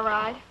fixed it all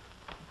right.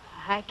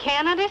 I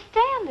can't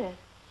understand it.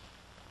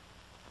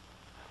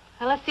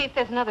 Well, let's see if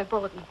there's another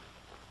bulletin.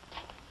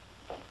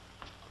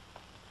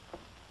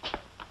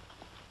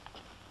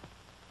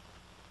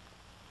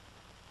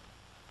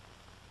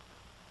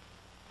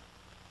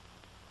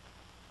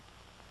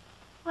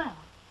 Well,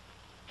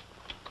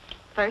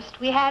 first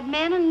we had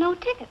men and no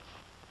tickets.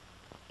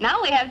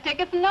 Now we have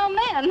tickets and no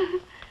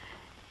men.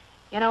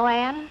 You know,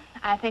 Anne,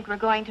 I think we're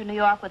going to New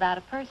York without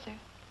a purser.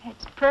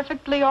 It's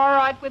perfectly all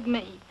right with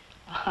me.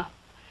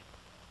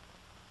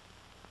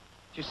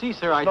 You see,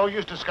 sir, I... No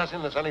use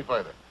discussing this any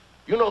further.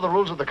 You know the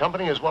rules of the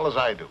company as well as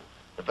I do.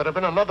 If there had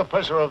been another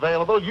purser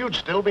available, you'd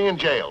still be in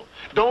jail.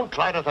 Don't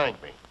try to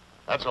thank me.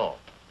 That's all.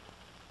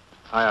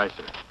 Aye, aye,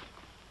 sir.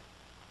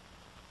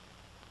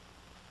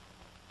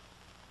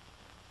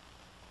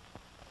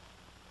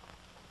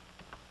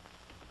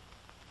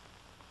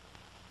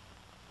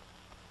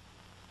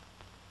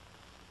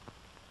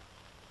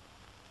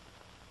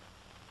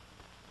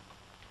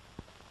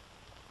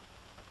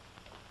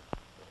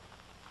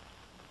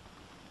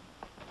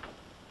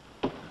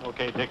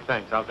 Okay, Dick,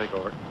 thanks. I'll take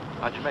over.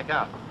 How'd you make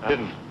out?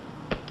 Didn't.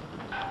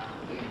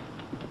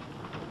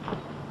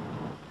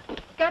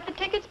 Got the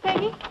tickets,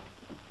 Peggy?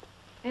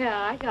 Yeah,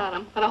 I got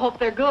them, but I hope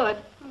they're good.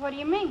 What do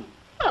you mean?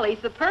 Well, he's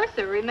the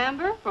purser,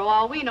 remember? For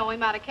all we know, he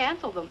might have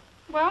canceled them.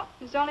 Well,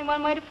 there's only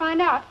one way to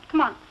find out.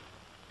 Come on.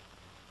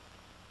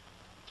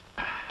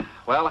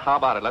 Well, how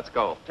about it? Let's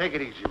go. Take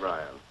it easy,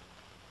 Ryan.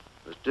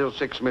 There's still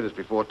 6 minutes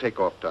before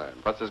takeoff time.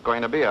 What's this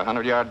going to be, a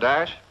 100-yard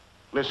dash?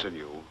 Listen,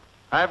 you.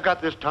 I've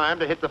got this time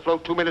to hit the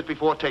float 2 minutes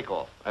before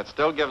takeoff. That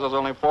still gives us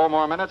only 4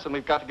 more minutes, and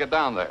we've got to get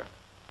down there.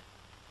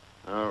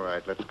 All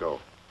right, let's go.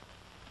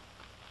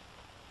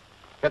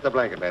 Get the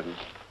blanket, Madden.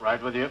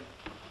 Right with you.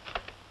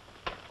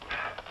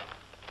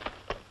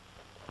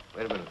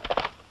 Wait a minute.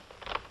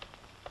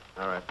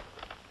 All right.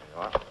 There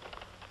you are.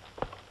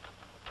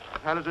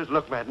 How does this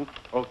look, Madden?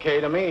 Okay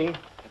to me.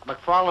 If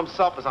McFarland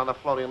himself is on the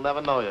float, he'll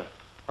never know you.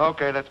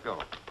 Okay, let's go.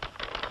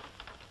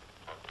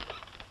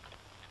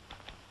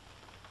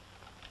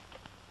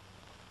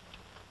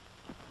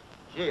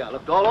 Gee, I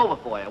looked all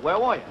over for you. Where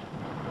were you?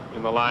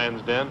 In the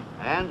Lion's Den.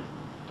 And?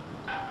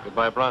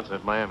 Goodbye, Bronson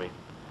at Miami.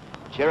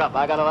 Cheer up.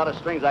 I got a lot of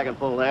strings I can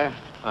pull there.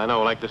 I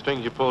know, like the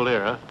strings you pulled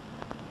here, huh?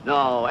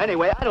 No.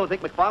 Anyway, I don't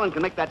think McFarland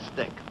can make that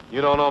stick.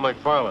 You don't know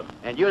McFarland.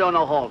 And you don't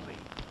know Halsey.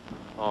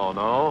 Oh,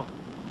 no?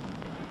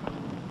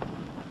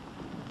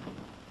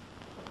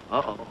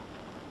 Uh-oh.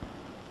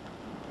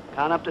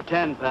 Count up to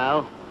 10,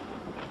 pal.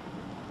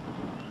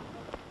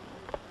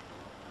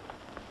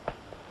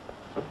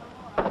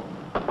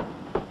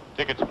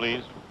 Tickets,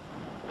 please.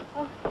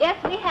 Oh,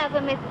 yes, we have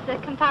them.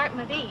 It's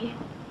compartment E.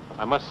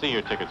 I must see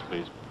your tickets,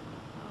 please.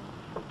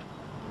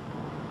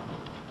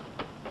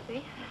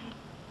 See?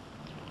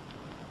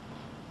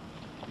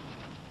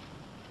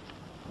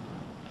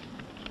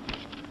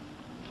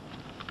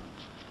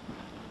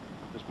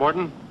 Miss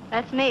Morton?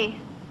 That's me.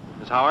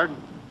 Miss Howard?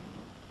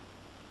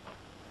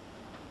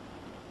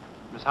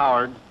 Miss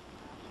Howard?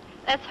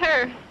 That's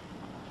her.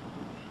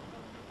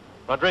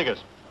 Rodriguez?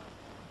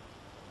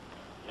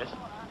 Yes?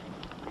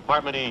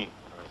 Compartment E.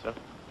 All right, sir.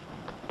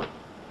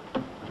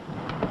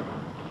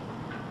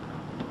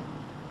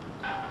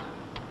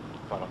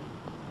 Follow.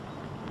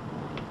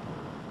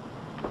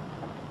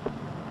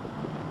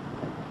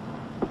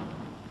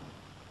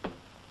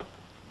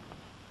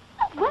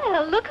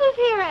 Well, look who's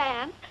here,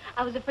 Anne.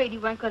 I was afraid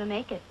you weren't going to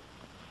make it.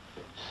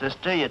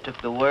 Sister, you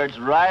took the words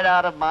right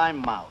out of my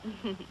mouth.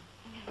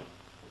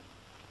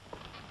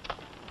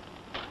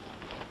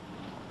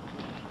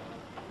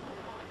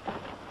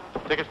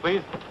 Tickets,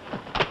 please.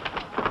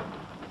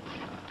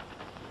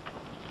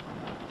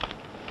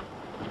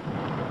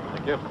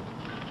 Thank you.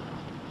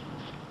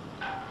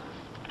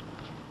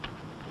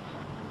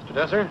 Mr.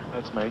 Desser?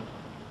 That's me.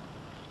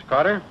 Mr.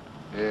 Carter?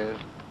 Yes.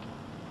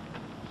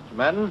 Mr.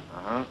 Madden?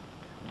 Uh-huh.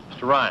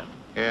 Mr. Ryan?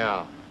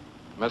 Yeah.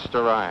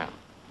 Mr. Ryan.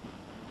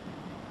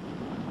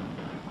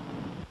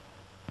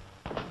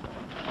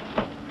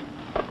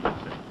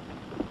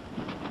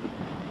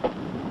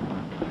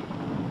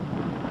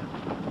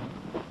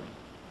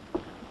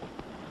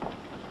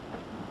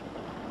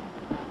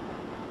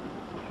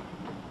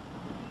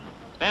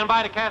 Stand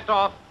by to cast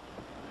off.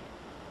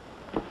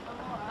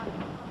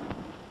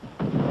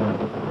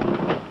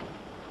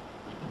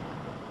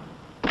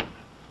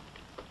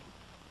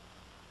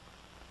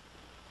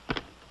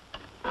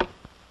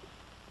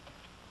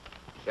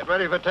 Get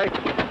ready for take.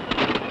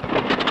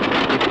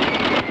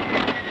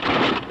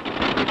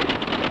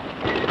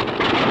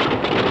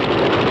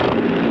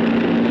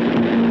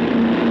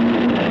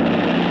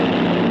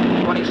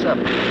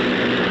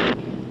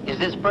 Is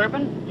this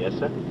bourbon? Yes,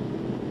 sir.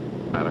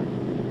 Matter.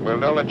 Well,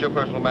 don't let your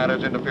personal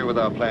matters interfere with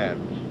our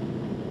plans.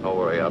 Don't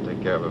worry, I'll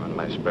take care of him in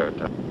my spare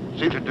time.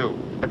 See to do.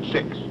 At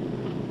 6.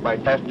 My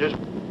passengers.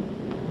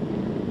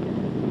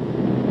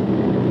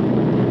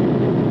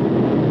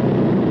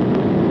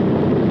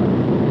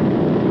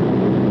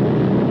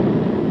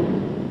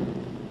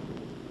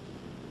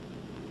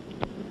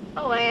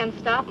 Oh, Anne,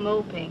 stop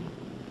moping.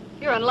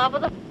 You're in love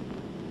with him.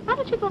 Why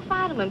don't you go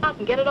find him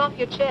and get it off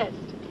your chest?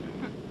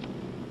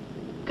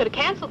 Could have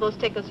canceled those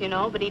tickets, you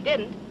know, but he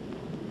didn't.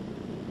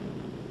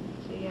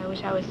 Gee, I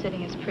wish I was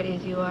sitting as pretty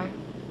as you are.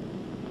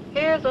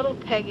 Here's little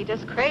Peggy,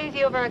 just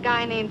crazy over a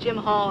guy named Jim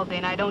Halsey,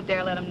 and I don't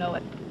dare let him know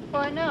it.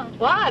 Why not?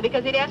 Why?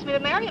 Because he'd asked me to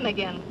marry him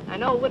again. I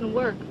know it wouldn't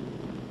work.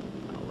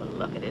 Oh, well,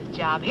 look at his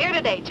job. Here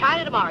today,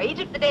 China tomorrow,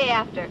 Egypt the day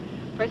after.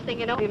 First thing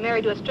you know, you're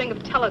married to a string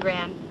of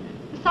telegrams.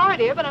 I'm sorry,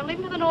 dear, but I'm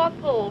leaving for the North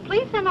Pole.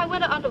 Please send my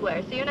winter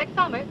underwear. See you next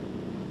summer.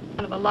 What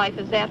kind of a life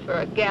is that for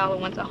a gal who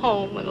wants a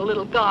home and a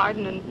little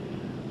garden and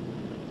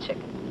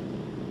chicken?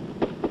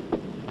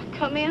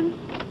 Come in.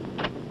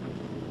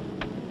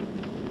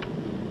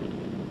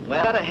 Well,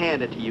 I gotta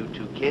hand it to you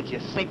two kids. You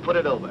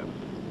snake-footed over.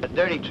 A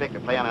dirty trick to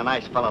play on a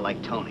nice fellow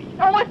like Tony.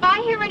 Oh, if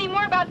I hear any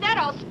more about that,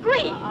 I'll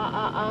scream.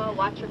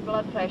 Watch your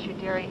blood pressure,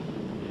 dearie.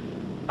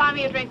 Buy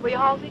me a drink, will you,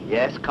 Halsey?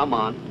 Yes, come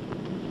on.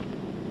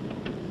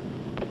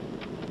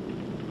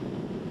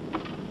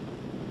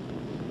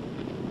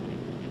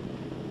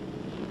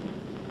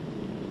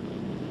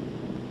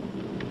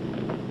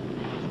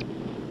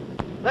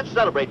 Let's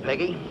celebrate,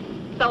 Peggy.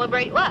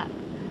 Celebrate what?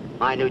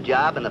 My new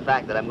job and the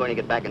fact that I'm going to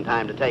get back in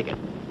time to take it.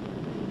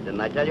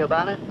 Didn't I tell you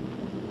about it?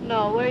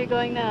 No, where are you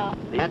going now?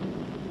 Yet?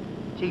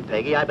 Gee,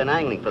 Peggy, I've been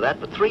angling for that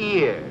for 3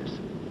 years.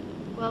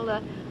 Well,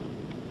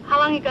 how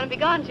long are you going to be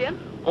gone, Jim?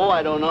 Oh,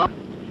 I don't know.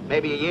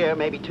 Maybe a year,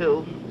 maybe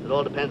 2. It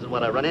all depends on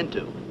what I run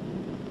into.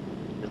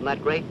 Isn't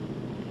that great?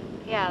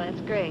 Yeah,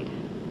 that's great.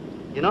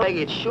 You know,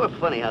 Peggy, it's sure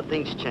funny how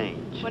things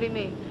change. What do you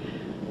mean?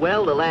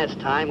 Well, the last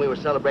time we were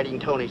celebrating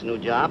Tony's new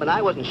job, and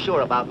I wasn't sure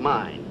about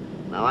mine.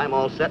 Now I'm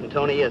all set and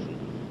Tony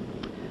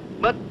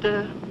isn't. But,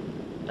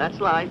 that's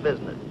life,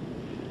 isn't it?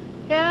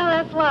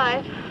 Yeah, that's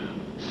life.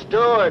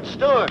 Steward!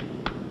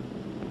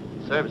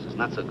 Service is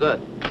not so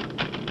good.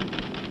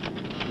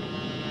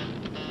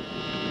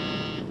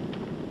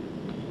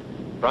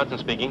 Bronson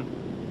speaking.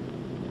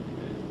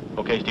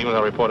 Okay, Stevens,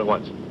 I'll report at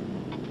once.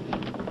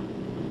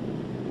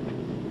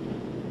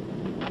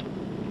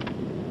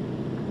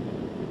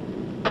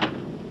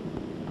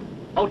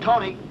 Oh,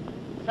 Tony,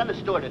 send the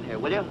steward in here,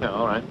 will you? Yeah,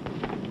 all right.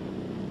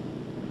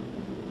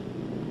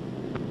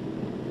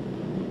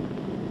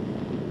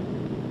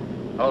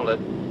 Hold it.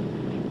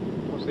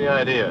 What's the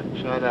idea?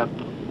 Shut up.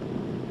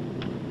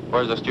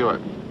 Where's the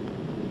steward?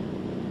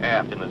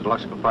 Aft in the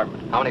deluxe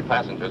compartment. How many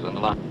passengers in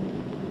the line?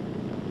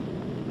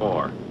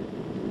 4.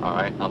 All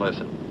right, now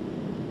listen.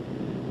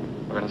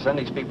 We're going to send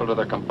these people to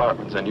their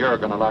compartments, and you're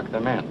going to lock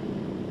them in.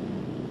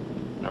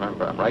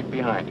 Remember, I'm right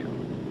behind you.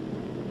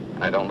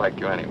 And I don't like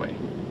you anyway.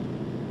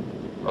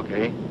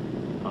 Okay?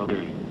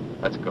 Okay.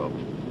 Let's go.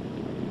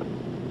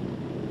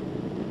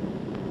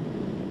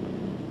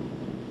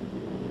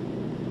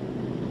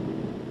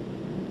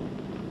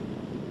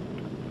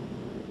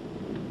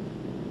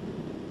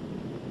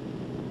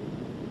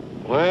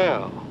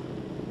 Well,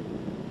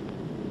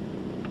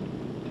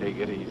 take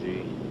it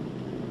easy.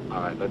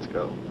 All right, let's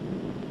go.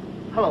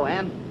 Hello,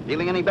 Ann.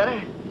 Feeling any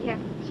better? Yeah.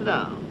 Sit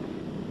down.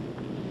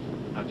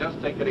 Now,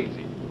 just take it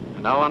easy.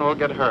 And no one will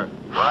get hurt.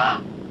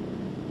 All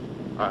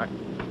right,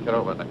 get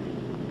over there.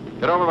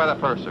 Get over by the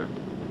purser.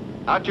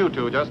 Not you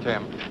two, just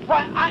him.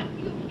 Why,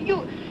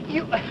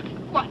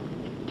 what?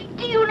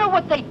 Do you know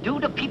what they do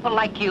to people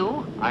like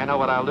you? I know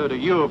what I'll do to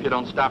you if you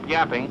don't stop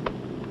yapping.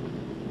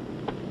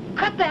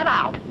 Cut that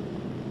out.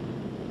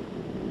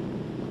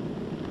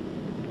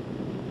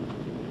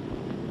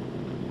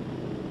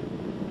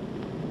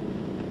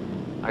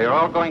 Now, you're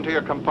all going to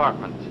your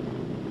compartments.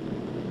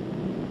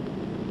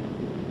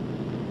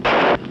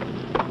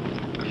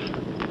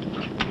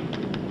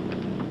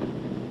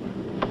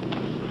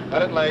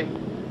 Let it lay.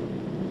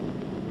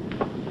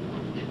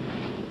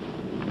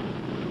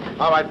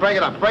 All right, break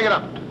it up, break it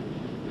up.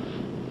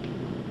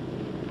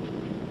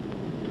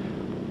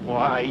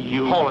 Why,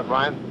 you... Hold it,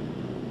 Ryan.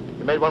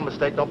 You made one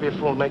mistake, don't be a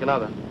fool and make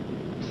another.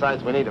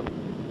 Besides, we need him.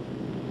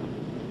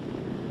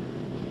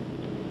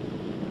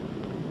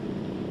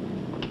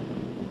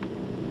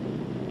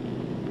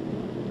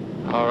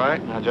 All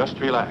right, now just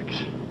relax.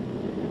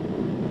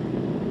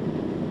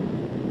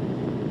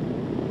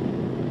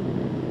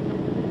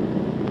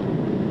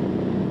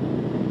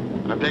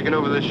 I'm taking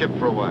over the ship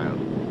for a while.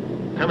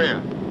 Come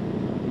here.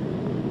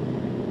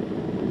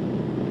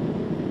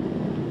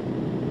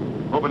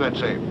 Open that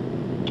safe.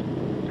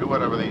 Do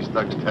whatever these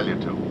thugs tell you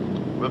to.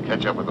 We'll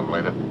catch up with them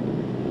later.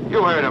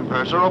 You heard him,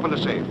 Purser. Open the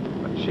safe.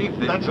 But, Chief,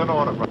 That's an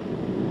order, bro.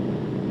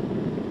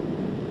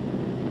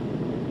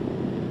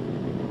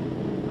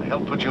 I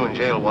helped put you in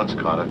jail once,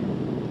 Carter.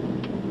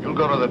 You'll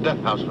go to the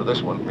death house for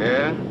this one.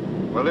 Yeah?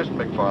 Well, listen,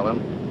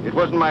 McFarland. It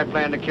wasn't my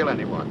plan to kill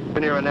anyone. If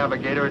near a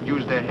navigator had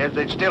used their heads,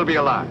 they'd still be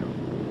alive.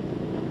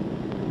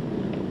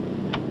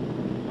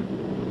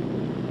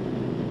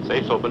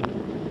 Safe's open.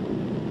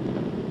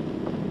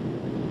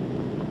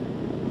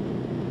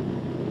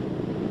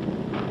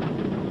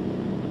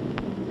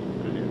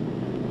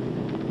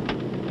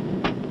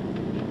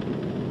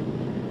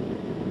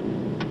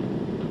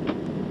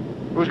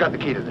 Who's got the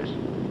key to this?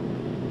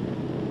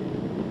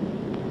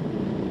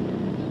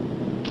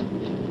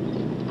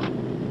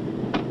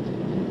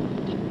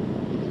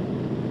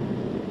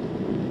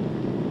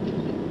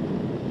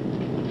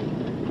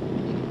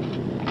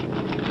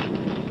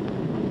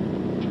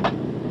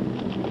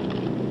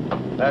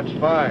 That's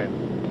fine.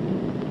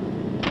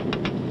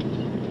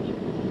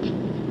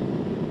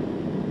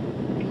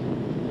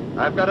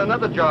 I've got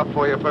another job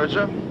for you,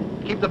 Purser.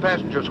 Keep the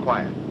passengers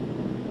quiet.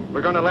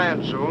 We're going to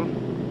land soon.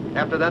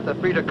 After that, they're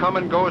free to come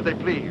and go as they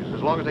please,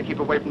 as long as they keep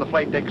away from the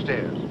flight deck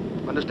stairs.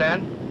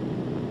 Understand?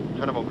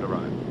 Turn them over to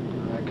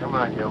Ryan. All right, come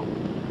on, Gil.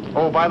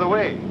 Oh, by the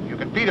way, you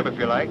can beat them if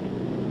you like.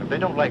 If they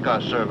don't like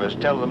our service,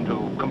 tell them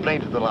to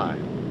complain to the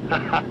line.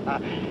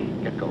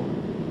 Get going.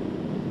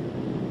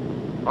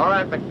 All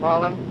right,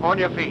 McFarland, on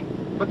your feet.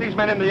 Put these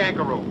men in the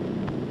anchor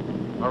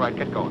room. All right,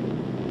 get going.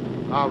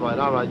 All right,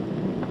 all right.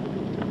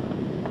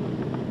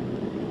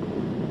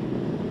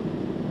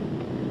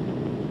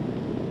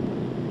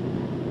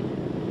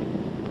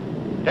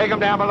 Take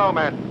them down below,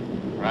 men.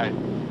 Right.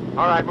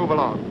 All right, move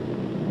along.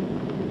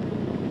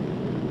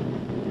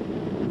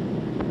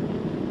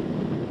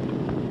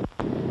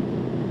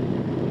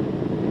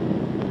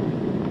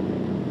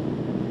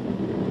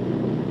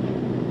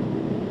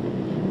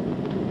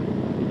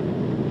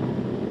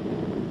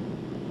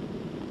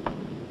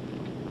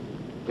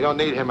 We don't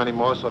need him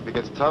anymore, so if he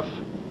gets tough...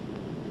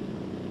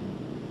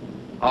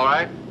 All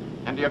right,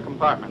 into your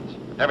compartments.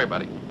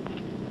 Everybody.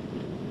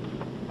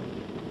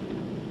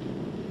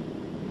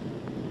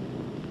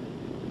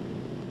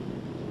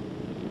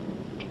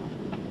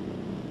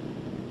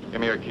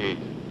 Give me your keys.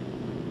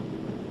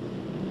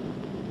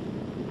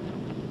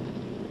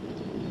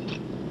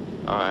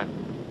 All right.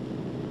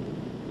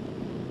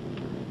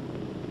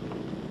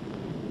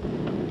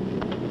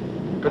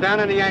 Go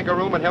down in the anchor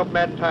room and help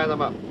Madden tie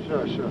them up.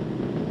 Sure, sure.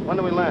 When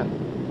do we land?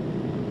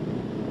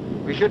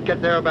 We should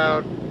get there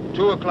about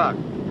 2 o'clock.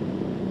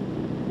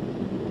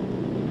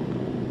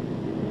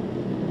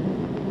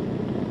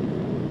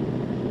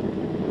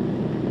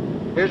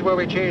 Here's where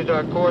we changed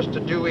our course to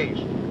due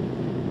east.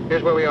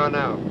 Here's where we are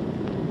now.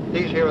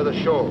 These here are the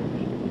shoals.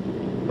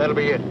 That'll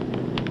be it.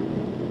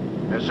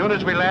 As soon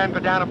as we land, go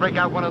down and break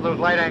out one of those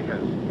light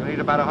anchors. You'll need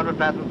about 100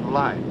 fathoms of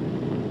line.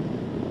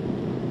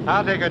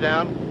 I'll take her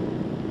down.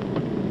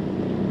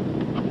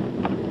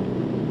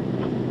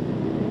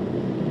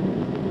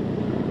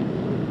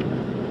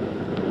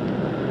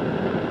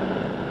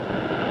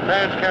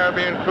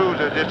 Trans-Caribbean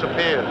cruiser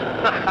disappears.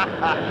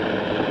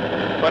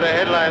 What a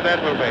headline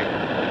that will make.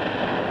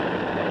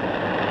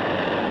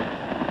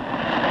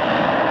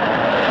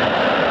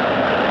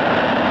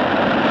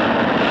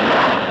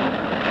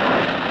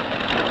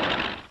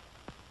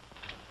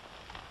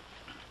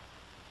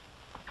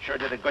 Sure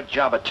did a good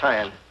job of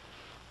tying.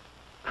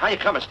 How you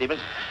coming,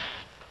 Stevens?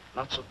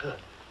 Not so good.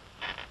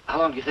 How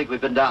long do you think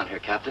we've been down here,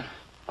 Captain?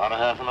 About a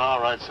half an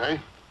hour, I'd say.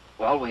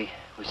 Well, we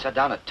set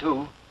down at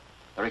 2.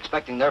 They're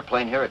expecting their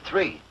plane here at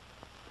 3.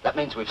 That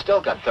means we've still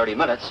got 30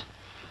 minutes.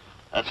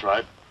 That's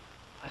right.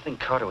 I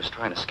think Carter was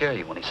trying to scare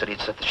you when he said he'd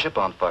set the ship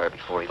on fire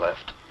before he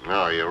left.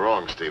 No, you're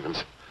wrong,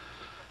 Stevens.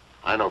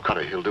 I know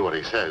Cutter. He'll do what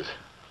he says.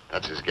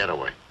 That's his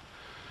getaway.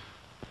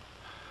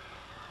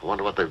 I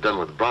wonder what they've done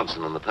with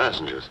Bronson and the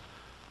passengers.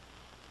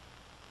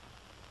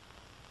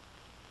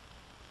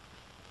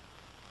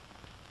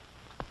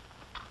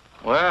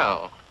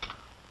 Well,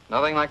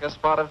 nothing like a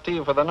spot of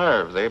tea for the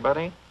nerves, eh,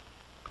 buddy?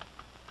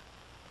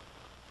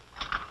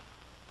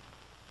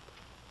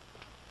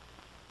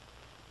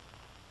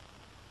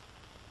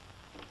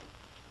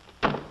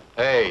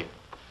 Hey,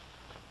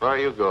 where are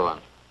you going?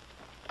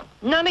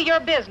 None of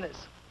your business.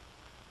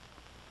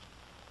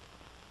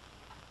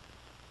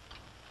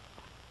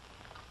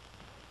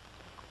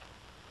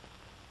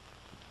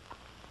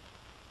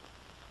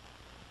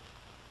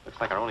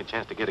 Looks like our only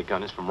chance to get a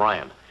gun is from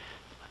Ryan.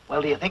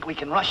 Well, do you think we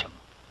can rush him?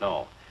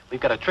 No, we've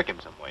got to trick him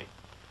some way.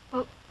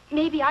 Well,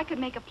 maybe I could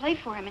make a play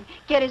for him and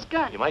get his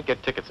gun. You might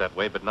get tickets that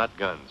way, but not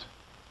guns.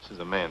 This is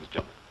a man's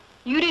job.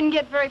 You didn't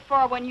get very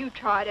far when you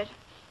tried it.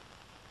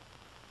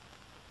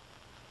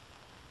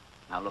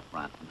 Now, look,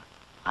 Bronson,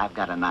 I've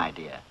got an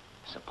idea.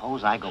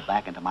 Suppose I go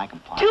back into my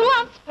compartment. 2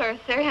 ounce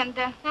purser and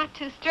not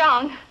too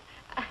strong.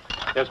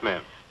 Yes,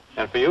 ma'am.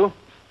 And for you?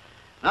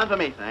 None for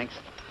me, thanks.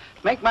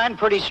 Make mine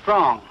pretty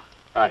strong.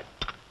 All right.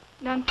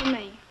 None for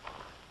me.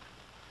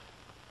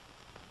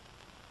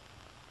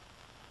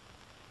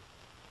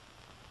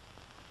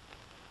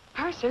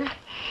 Purser,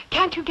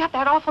 can't you get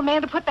that awful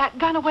man to put that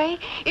gun away?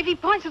 If he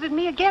points it at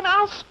me again,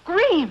 I'll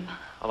scream.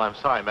 Well, I'm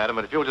sorry, madam,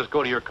 but if you'll just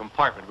go to your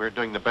compartment, we're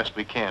doing the best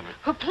we can.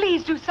 Well,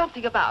 please do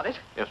something about it.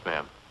 Yes,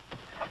 ma'am.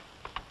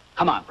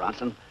 Come on,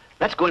 Bronson.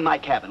 Let's go in my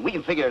cabin. We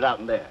can figure it out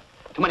in there.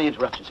 Too many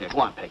interruptions here. Go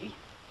on, Peggy.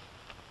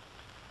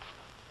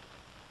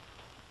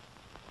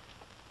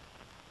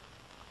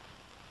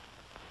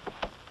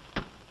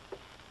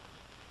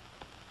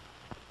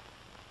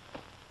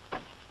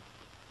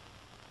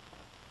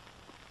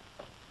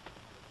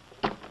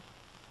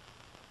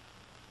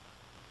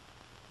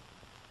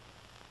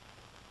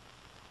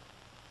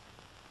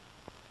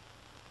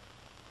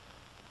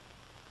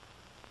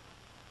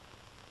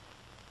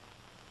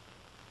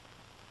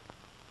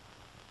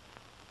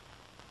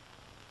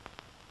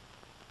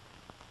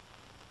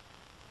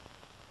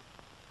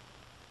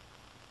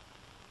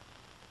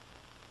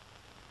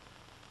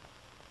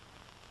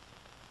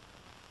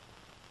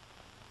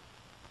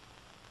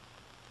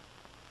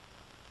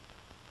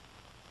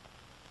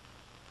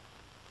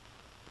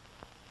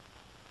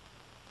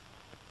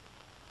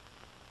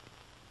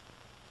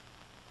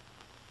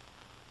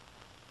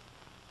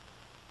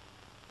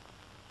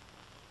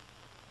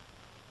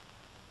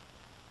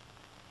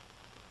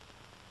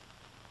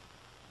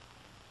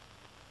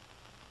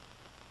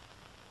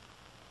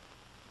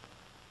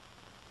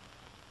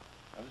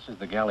 Now, this is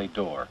the galley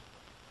door.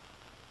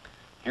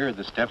 Here are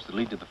the steps that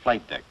lead to the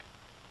flight deck.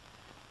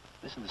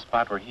 This is the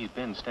spot where he's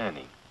been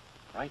standing.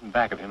 Right in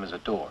back of him is a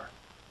door.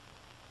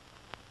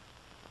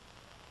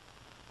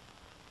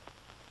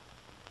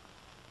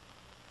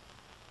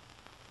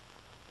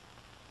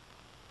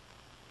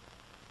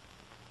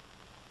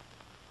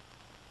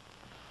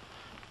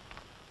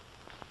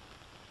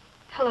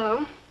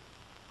 Hello.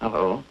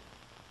 Hello.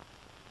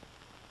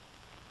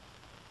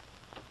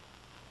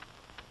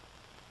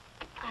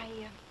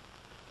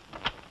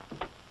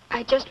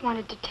 I just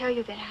wanted to tell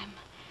you that I'm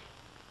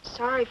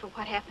sorry for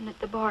what happened at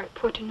the bar at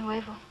Puerto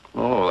Nuevo.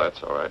 Oh,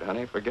 that's all right,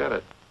 honey. Forget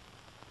it.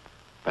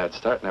 Bad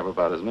start never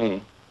bothers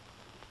me.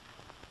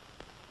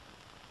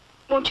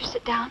 Won't you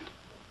sit down?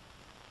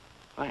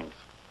 Thanks.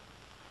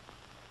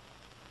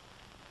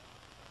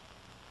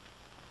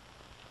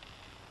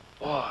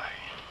 Boy,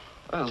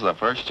 this is the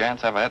first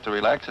chance I've had to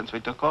relax since we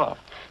took off.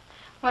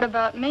 What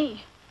about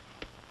me?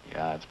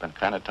 Yeah, it's been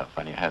kind of tough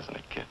on you, hasn't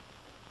it, kid?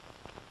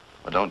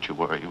 But don't you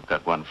worry. You've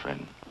got one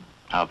friend.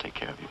 I'll take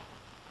care of you.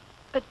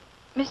 But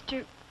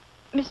Mr.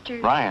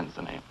 Ryan's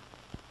the name.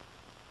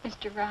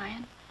 Mr.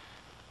 Ryan,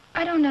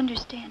 I don't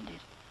understand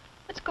it.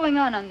 What's going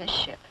on this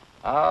ship?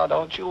 Oh,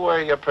 don't you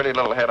worry your pretty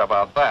little head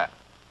about that.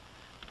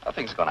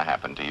 Nothing's gonna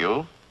happen to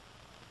you.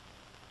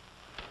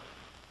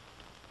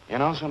 You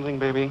know something,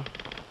 baby?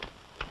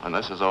 When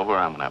this is over,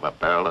 I'm gonna have a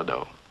barrel of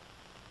dough.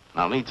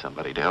 And I'll need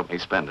somebody to help me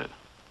spend it.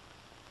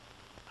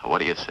 Now, what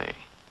do you say?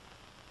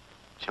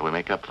 Shall we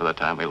make up for the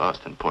time we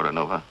lost in Porto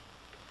Nova?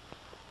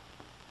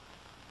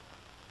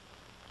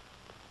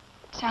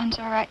 Sounds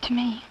all right to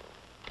me.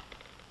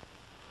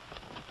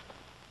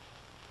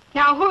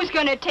 Now, who's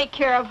going to take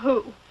care of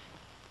who?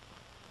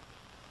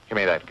 Give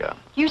me that gun.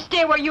 You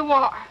stay where you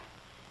are.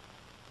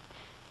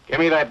 Give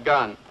me that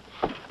gun.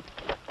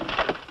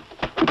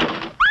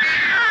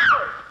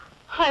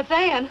 Hi, it's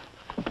Ann.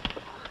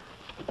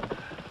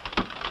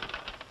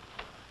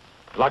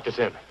 Lock us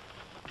in.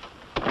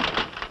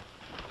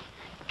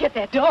 Get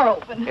that door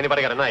open.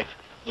 Anybody got a knife?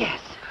 Yes.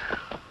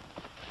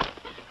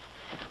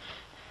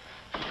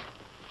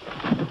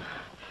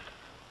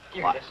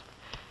 Here it is.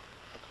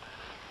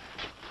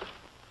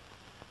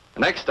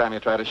 Next time you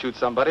try to shoot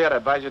somebody, I'd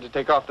advise you to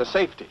take off the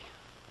safety.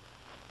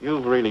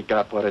 You've really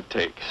got what it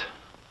takes.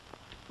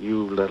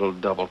 You little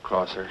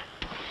double-crosser.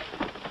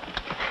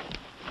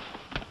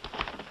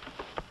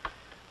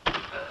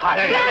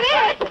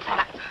 Quiet.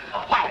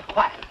 Quiet,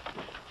 quiet.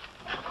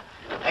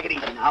 Take it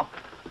easy now.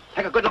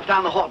 Take a good look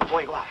down the hall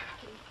before you go out.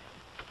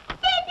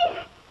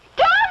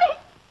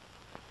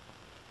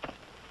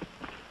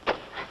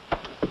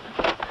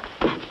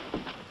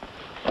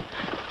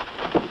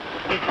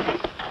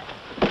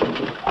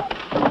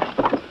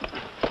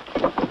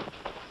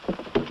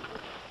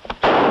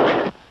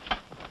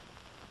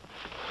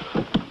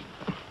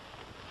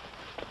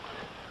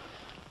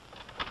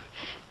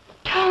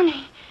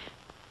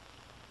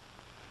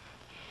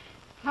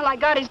 Well, I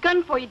got his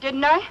gun for you,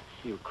 didn't I?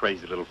 You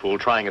crazy little fool,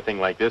 trying a thing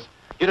like this.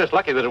 You're just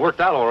lucky that it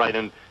worked out all right,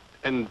 and...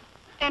 And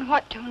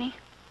what, Tony?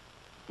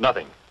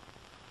 Nothing.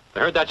 They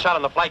heard that shot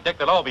on the flight deck,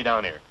 they'll all be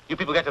down here. You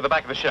people get to the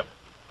back of the ship.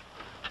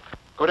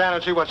 Go down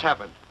and see what's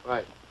happened.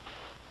 Right.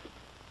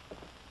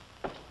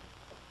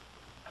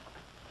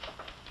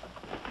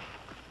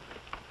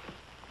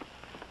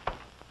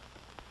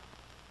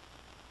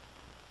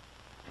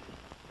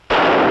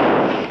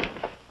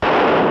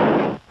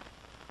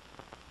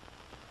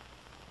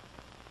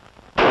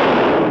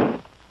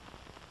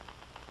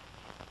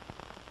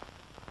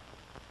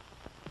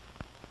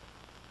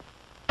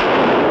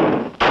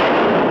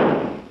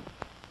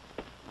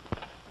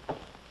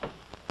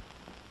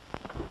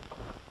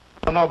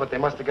 I don't know, but they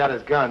must have got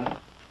his gun.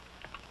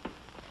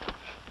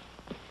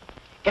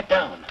 Get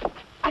down.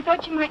 I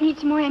thought you might need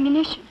some more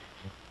ammunition.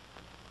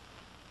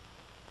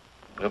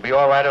 We'll be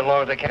all right as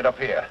long as they can't get up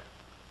here.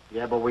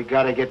 Yeah, but we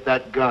gotta get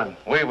that gun.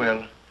 We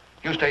will.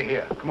 You stay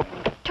here. Come on.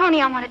 Tony,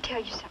 I want to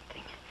tell you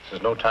something. This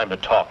is no time to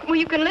talk. Well,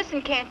 you can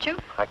listen, can't you?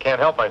 I can't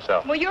help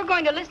myself. Well, you're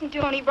going to listen to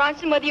Tony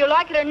Bronson whether you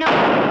like it or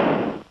not.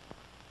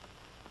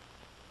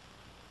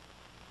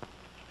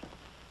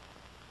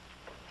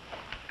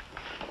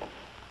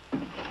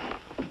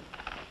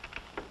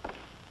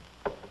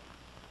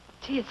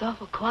 Gee, it's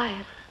awful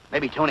quiet.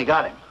 Maybe Tony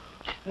got him.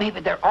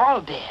 Maybe they're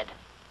all dead.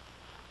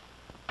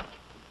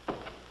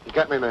 He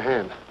got me in the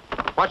hand.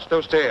 Watch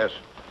those stairs.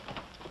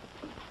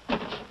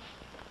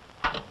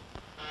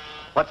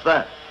 What's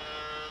that?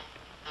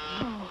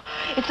 Oh,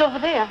 it's over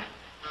there.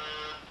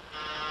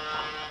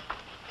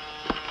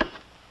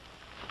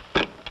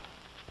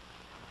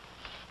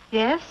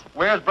 Yes?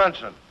 Where's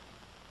Brunson?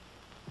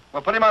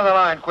 Well, put him on the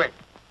line, quick.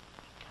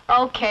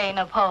 Okay,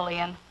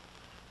 Napoleon.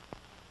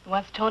 He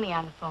wants Tony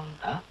on the phone.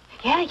 Huh?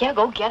 Yeah,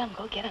 go get him,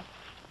 go get him.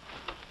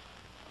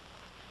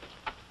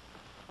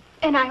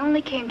 And I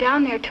only came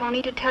down there,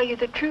 Tony, to tell you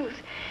the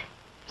truth.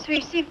 So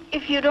you see,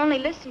 if you'd only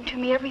listened to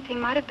me, everything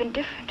might have been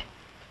different.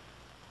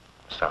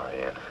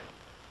 Sorry, Ann.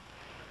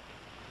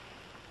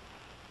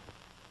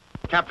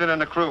 Captain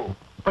and the crew.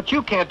 But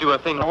you can't do a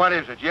thing... Now, what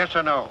is it, yes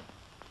or no?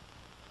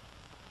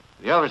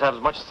 The others have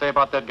as much to say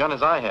about that gun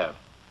as I have.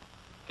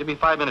 Give me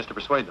 5 minutes to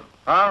persuade them.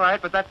 All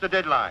right, but that's the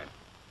deadline.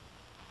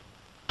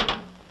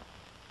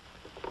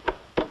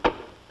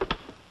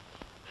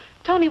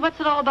 Tony, what's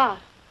it all about?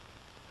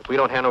 If we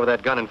don't hand over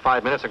that gun in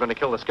 5 minutes, they're going to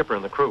kill the skipper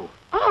and the crew.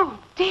 Oh,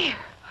 dear.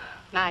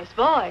 Nice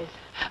boys.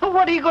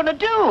 What are you going to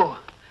do?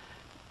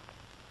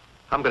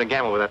 I'm going to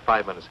gamble with that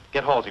 5 minutes.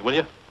 Get Halsey, will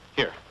you?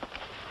 Here.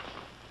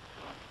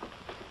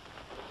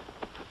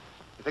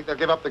 You think they'll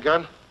give up the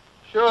gun?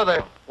 Sure they...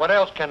 What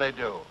else can they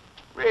do?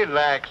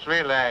 Relax,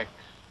 relax.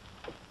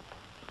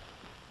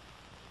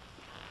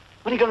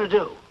 What are you going to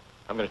do?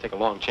 I'm going to take a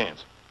long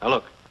chance. Now,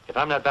 look, if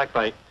I'm not back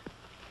by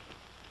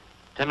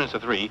 10 minutes to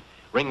 3,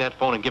 ring that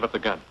phone and give up the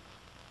gun.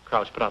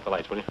 Crouch, put out the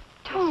lights, will you?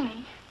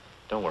 Tony.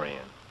 Don't worry, Ann.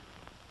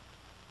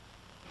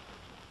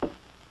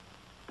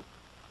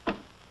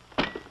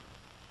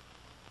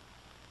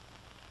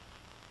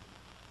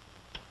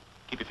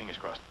 Keep your fingers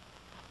crossed.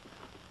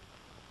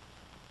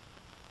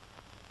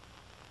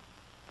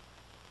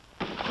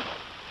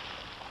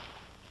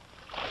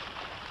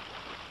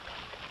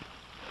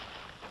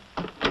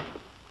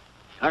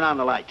 Turn on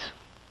the lights.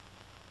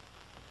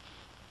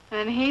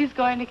 And he's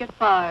going to get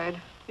fired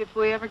if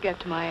we ever get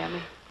to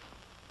Miami.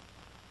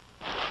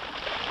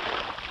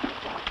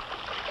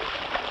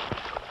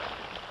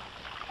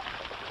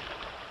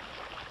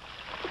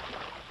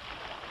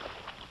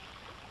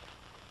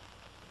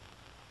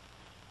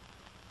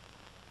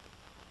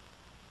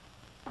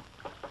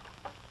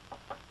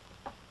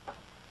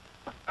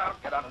 I'll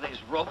get out of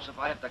these ropes if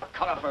I have to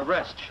cut off her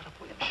wrist. Shut up,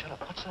 William, shut up.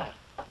 What's that?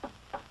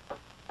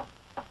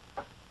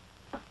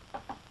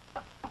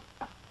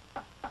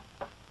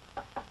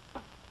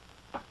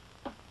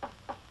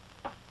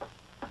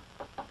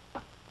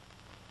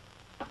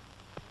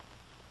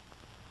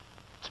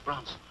 It's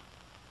Bronson.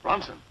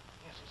 Bronson?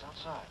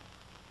 outside.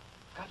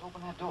 Got to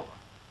open that door.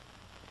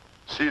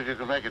 See if you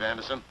can make it,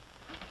 Anderson.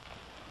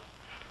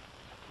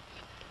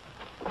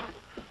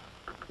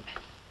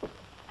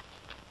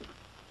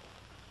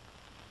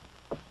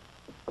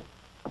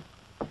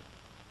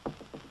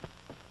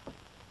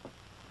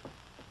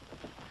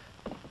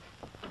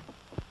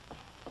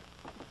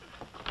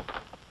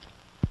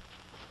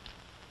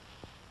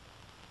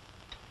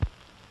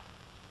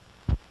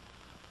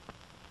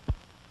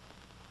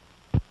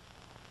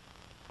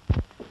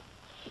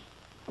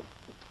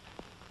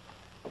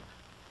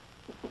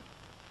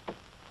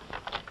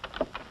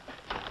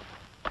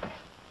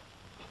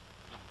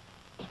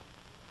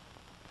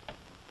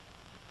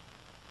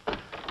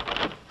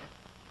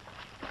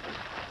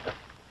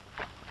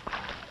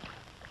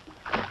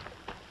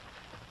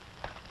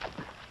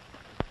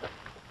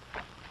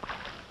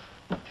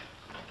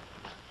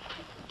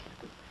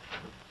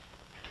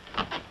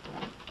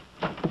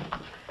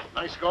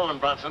 Nice going,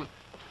 Bronson.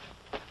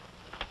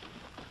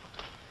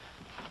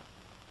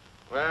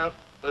 Well,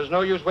 there's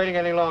no use waiting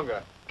any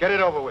longer. Get it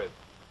over with.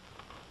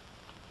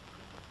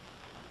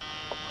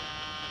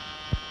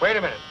 Wait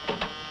a minute.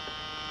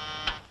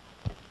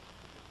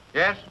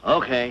 Yes?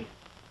 Okay.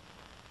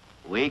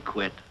 We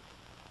quit.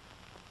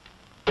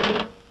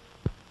 Go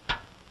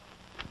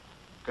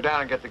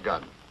down and get the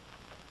gun.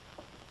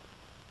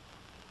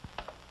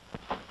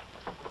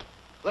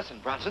 Listen,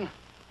 Bronson.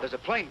 There's a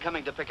plane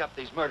coming to pick up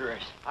these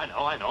murderers. I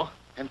know.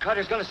 And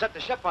Carter's going to set the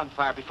ship on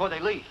fire before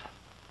they leave.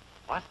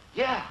 What?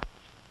 Yeah.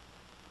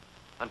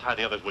 Untie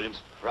the others,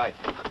 Williams. Right.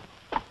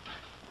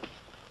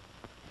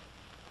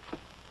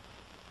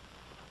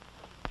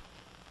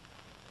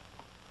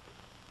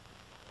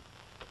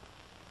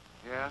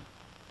 Yeah?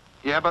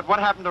 Yeah, but what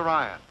happened to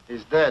Ryan?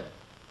 He's dead.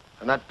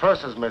 And that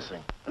purse is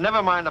missing.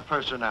 Never mind the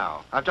purser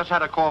now. I've just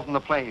had a call from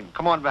the plane.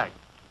 Come on back.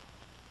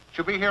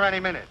 She'll be here any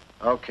minute.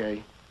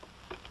 Okay.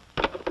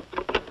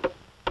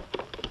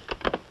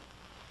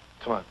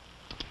 Come on.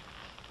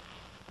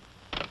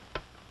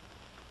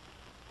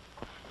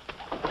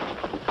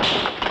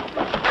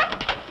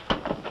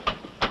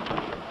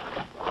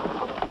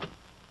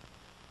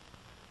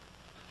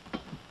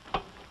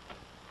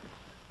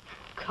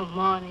 Come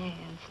on in.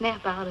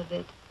 Snap out of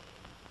it.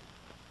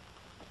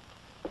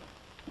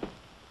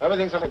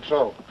 Everything's under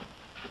control.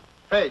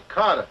 Hey,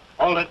 Carter.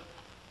 Hold it.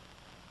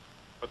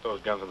 Put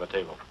those guns on the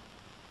table.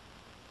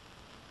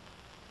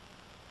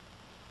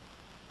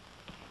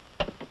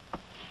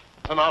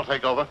 Then I'll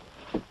take over.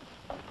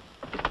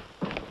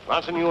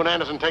 Bronson, you and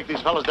Anderson take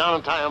these fellas down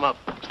and tie them up.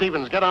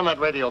 Stevens, get on that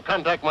radio.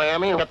 Contact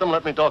Miami and get them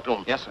let me talk to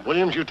them. Yes, sir.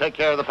 Williams, you take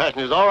care of the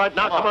passengers. All right,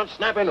 now come on,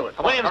 snap into it.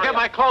 Come Williams, on, get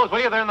my clothes,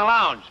 will you? They're in the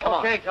lounge.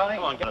 Okay, Tony.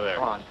 Come on, get there.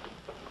 Come on.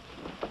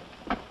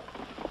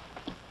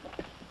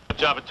 Good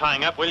job of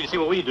tying up. Wait till you see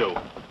what we do.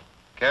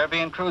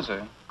 Caribbean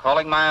cruiser,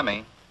 calling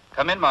Miami.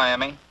 Come in,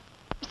 Miami.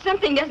 If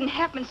something doesn't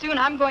happen soon,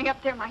 I'm going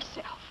up there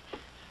myself.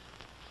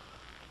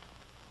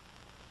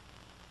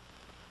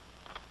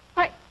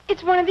 Why,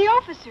 it's one of the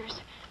officers.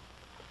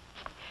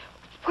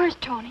 Where's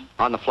Tony?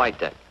 On the flight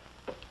deck.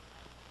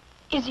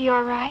 Is he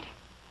all right?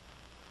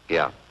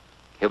 Yeah.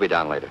 He'll be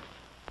down later.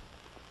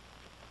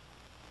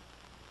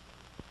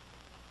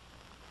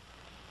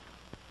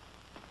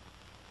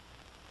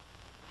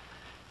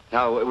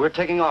 Now, we're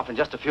taking off in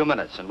just a few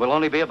minutes, and we'll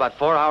only be about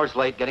 4 hours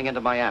late getting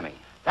into Miami.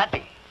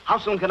 How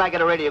soon can I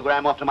get a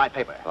radiogram off to my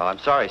paper? Well, I'm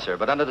sorry, sir,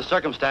 but under the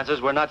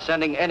circumstances, we're not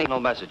sending any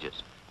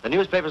messages. The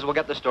newspapers will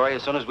get the story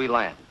as soon as we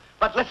land.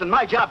 But listen,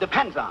 my job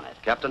depends on it.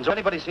 Captain, has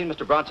anybody seen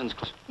Mr. Bronson's...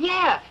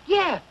 Yeah.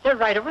 They're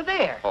right over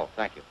there. Oh,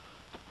 thank you.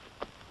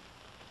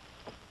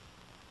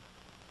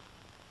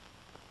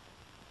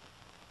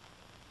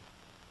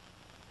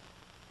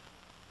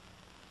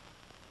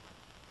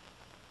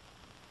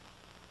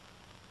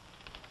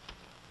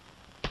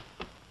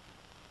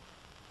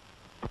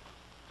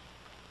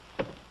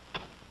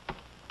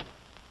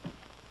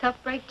 Tough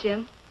break,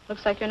 Jim.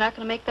 Looks like you're not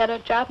going to make that a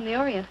job in the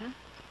Orient, huh?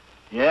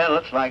 Yeah,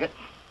 looks like it.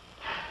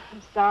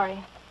 I'm sorry.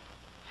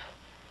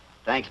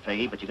 Thanks,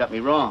 Peggy, but you got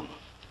me wrong.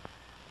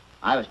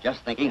 I was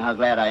just thinking how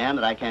glad I am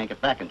that I can't get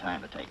back in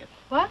time to take it.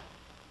 What?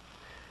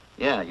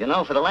 Yeah, you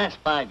know, for the last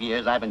 5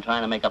 years, I've been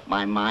trying to make up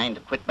my mind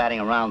to quit batting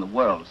around the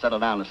world and settle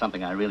down to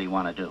something I really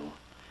want to do.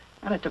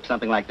 And it took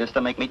something like this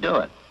to make me do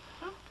it.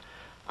 Huh?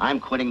 I'm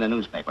quitting the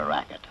newspaper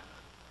racket.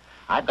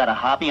 I've got a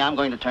hobby I'm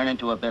going to turn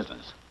into a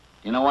business.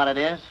 You know what it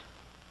is?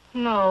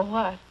 No,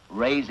 what?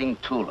 Raising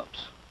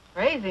tulips.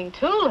 Raising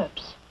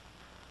tulips.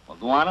 Well,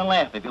 go on and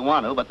laugh if you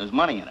want to, but there's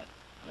money in it.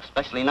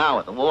 Especially now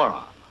with the war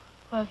on.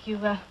 Well,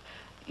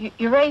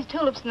 you raise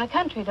tulips in the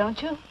country,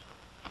 don't you?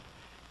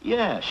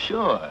 Yeah,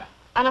 sure.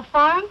 On a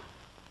farm?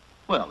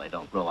 Well, they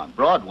don't grow on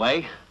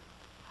Broadway.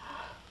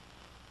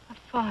 A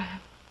farm.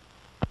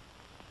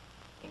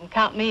 You can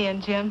count me in,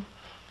 Jim.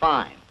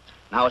 Fine.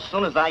 Now, as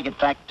soon as I get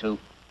back to...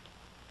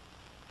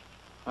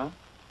 Huh?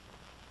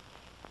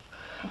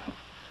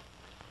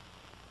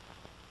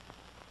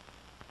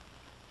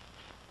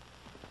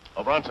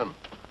 Oh, Bronson,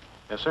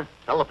 Yes, sir?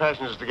 tell the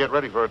passengers to get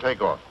ready for a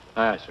takeoff.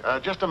 Aye, sir.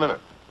 Just a minute.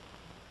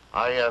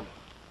 I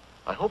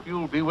hope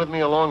you'll be with me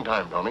a long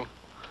time, Tony.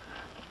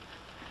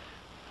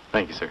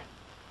 Thank you, sir.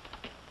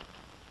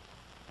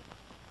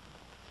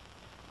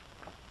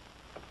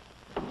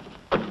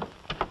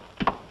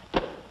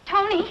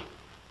 Tony!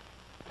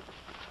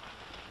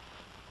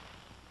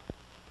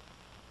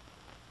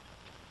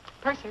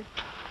 Purser.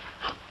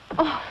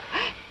 Oh,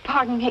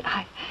 pardon me.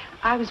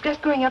 I was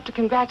just going up to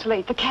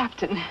congratulate the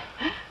captain.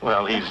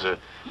 Well, he's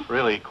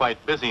really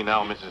quite busy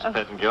now, Mrs.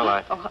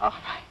 Pettingill. Oh, all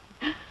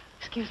right.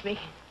 Excuse me.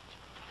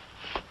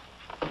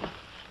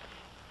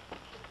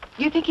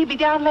 You think he'll be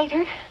down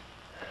later?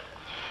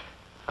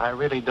 I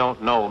really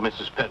don't know,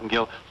 Mrs.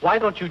 Pettingill. Why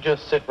don't you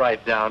just sit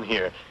right down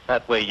here?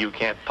 That way you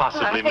can't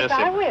possibly miss him.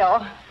 I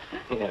will.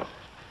 Yes.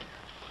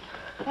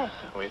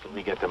 Wait till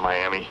we get to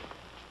Miami.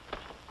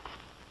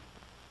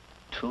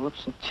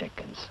 Tulips and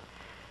chickens.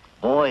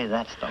 Boy,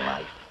 that's the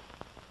life.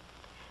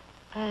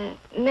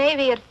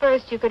 Maybe at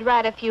first you could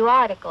write a few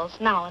articles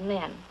now and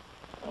then.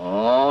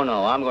 Oh,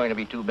 no, I'm going to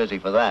be too busy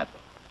for that.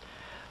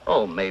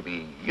 Oh,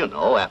 maybe, you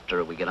know,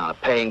 after we get on a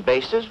paying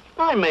basis,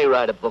 I may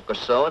write a book or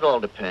so. It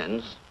all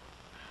depends.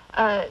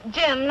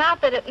 Jim,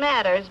 not that it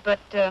matters, but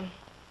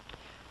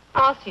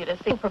ask you to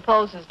see who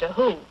proposes to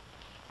who.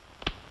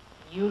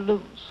 You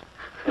lose.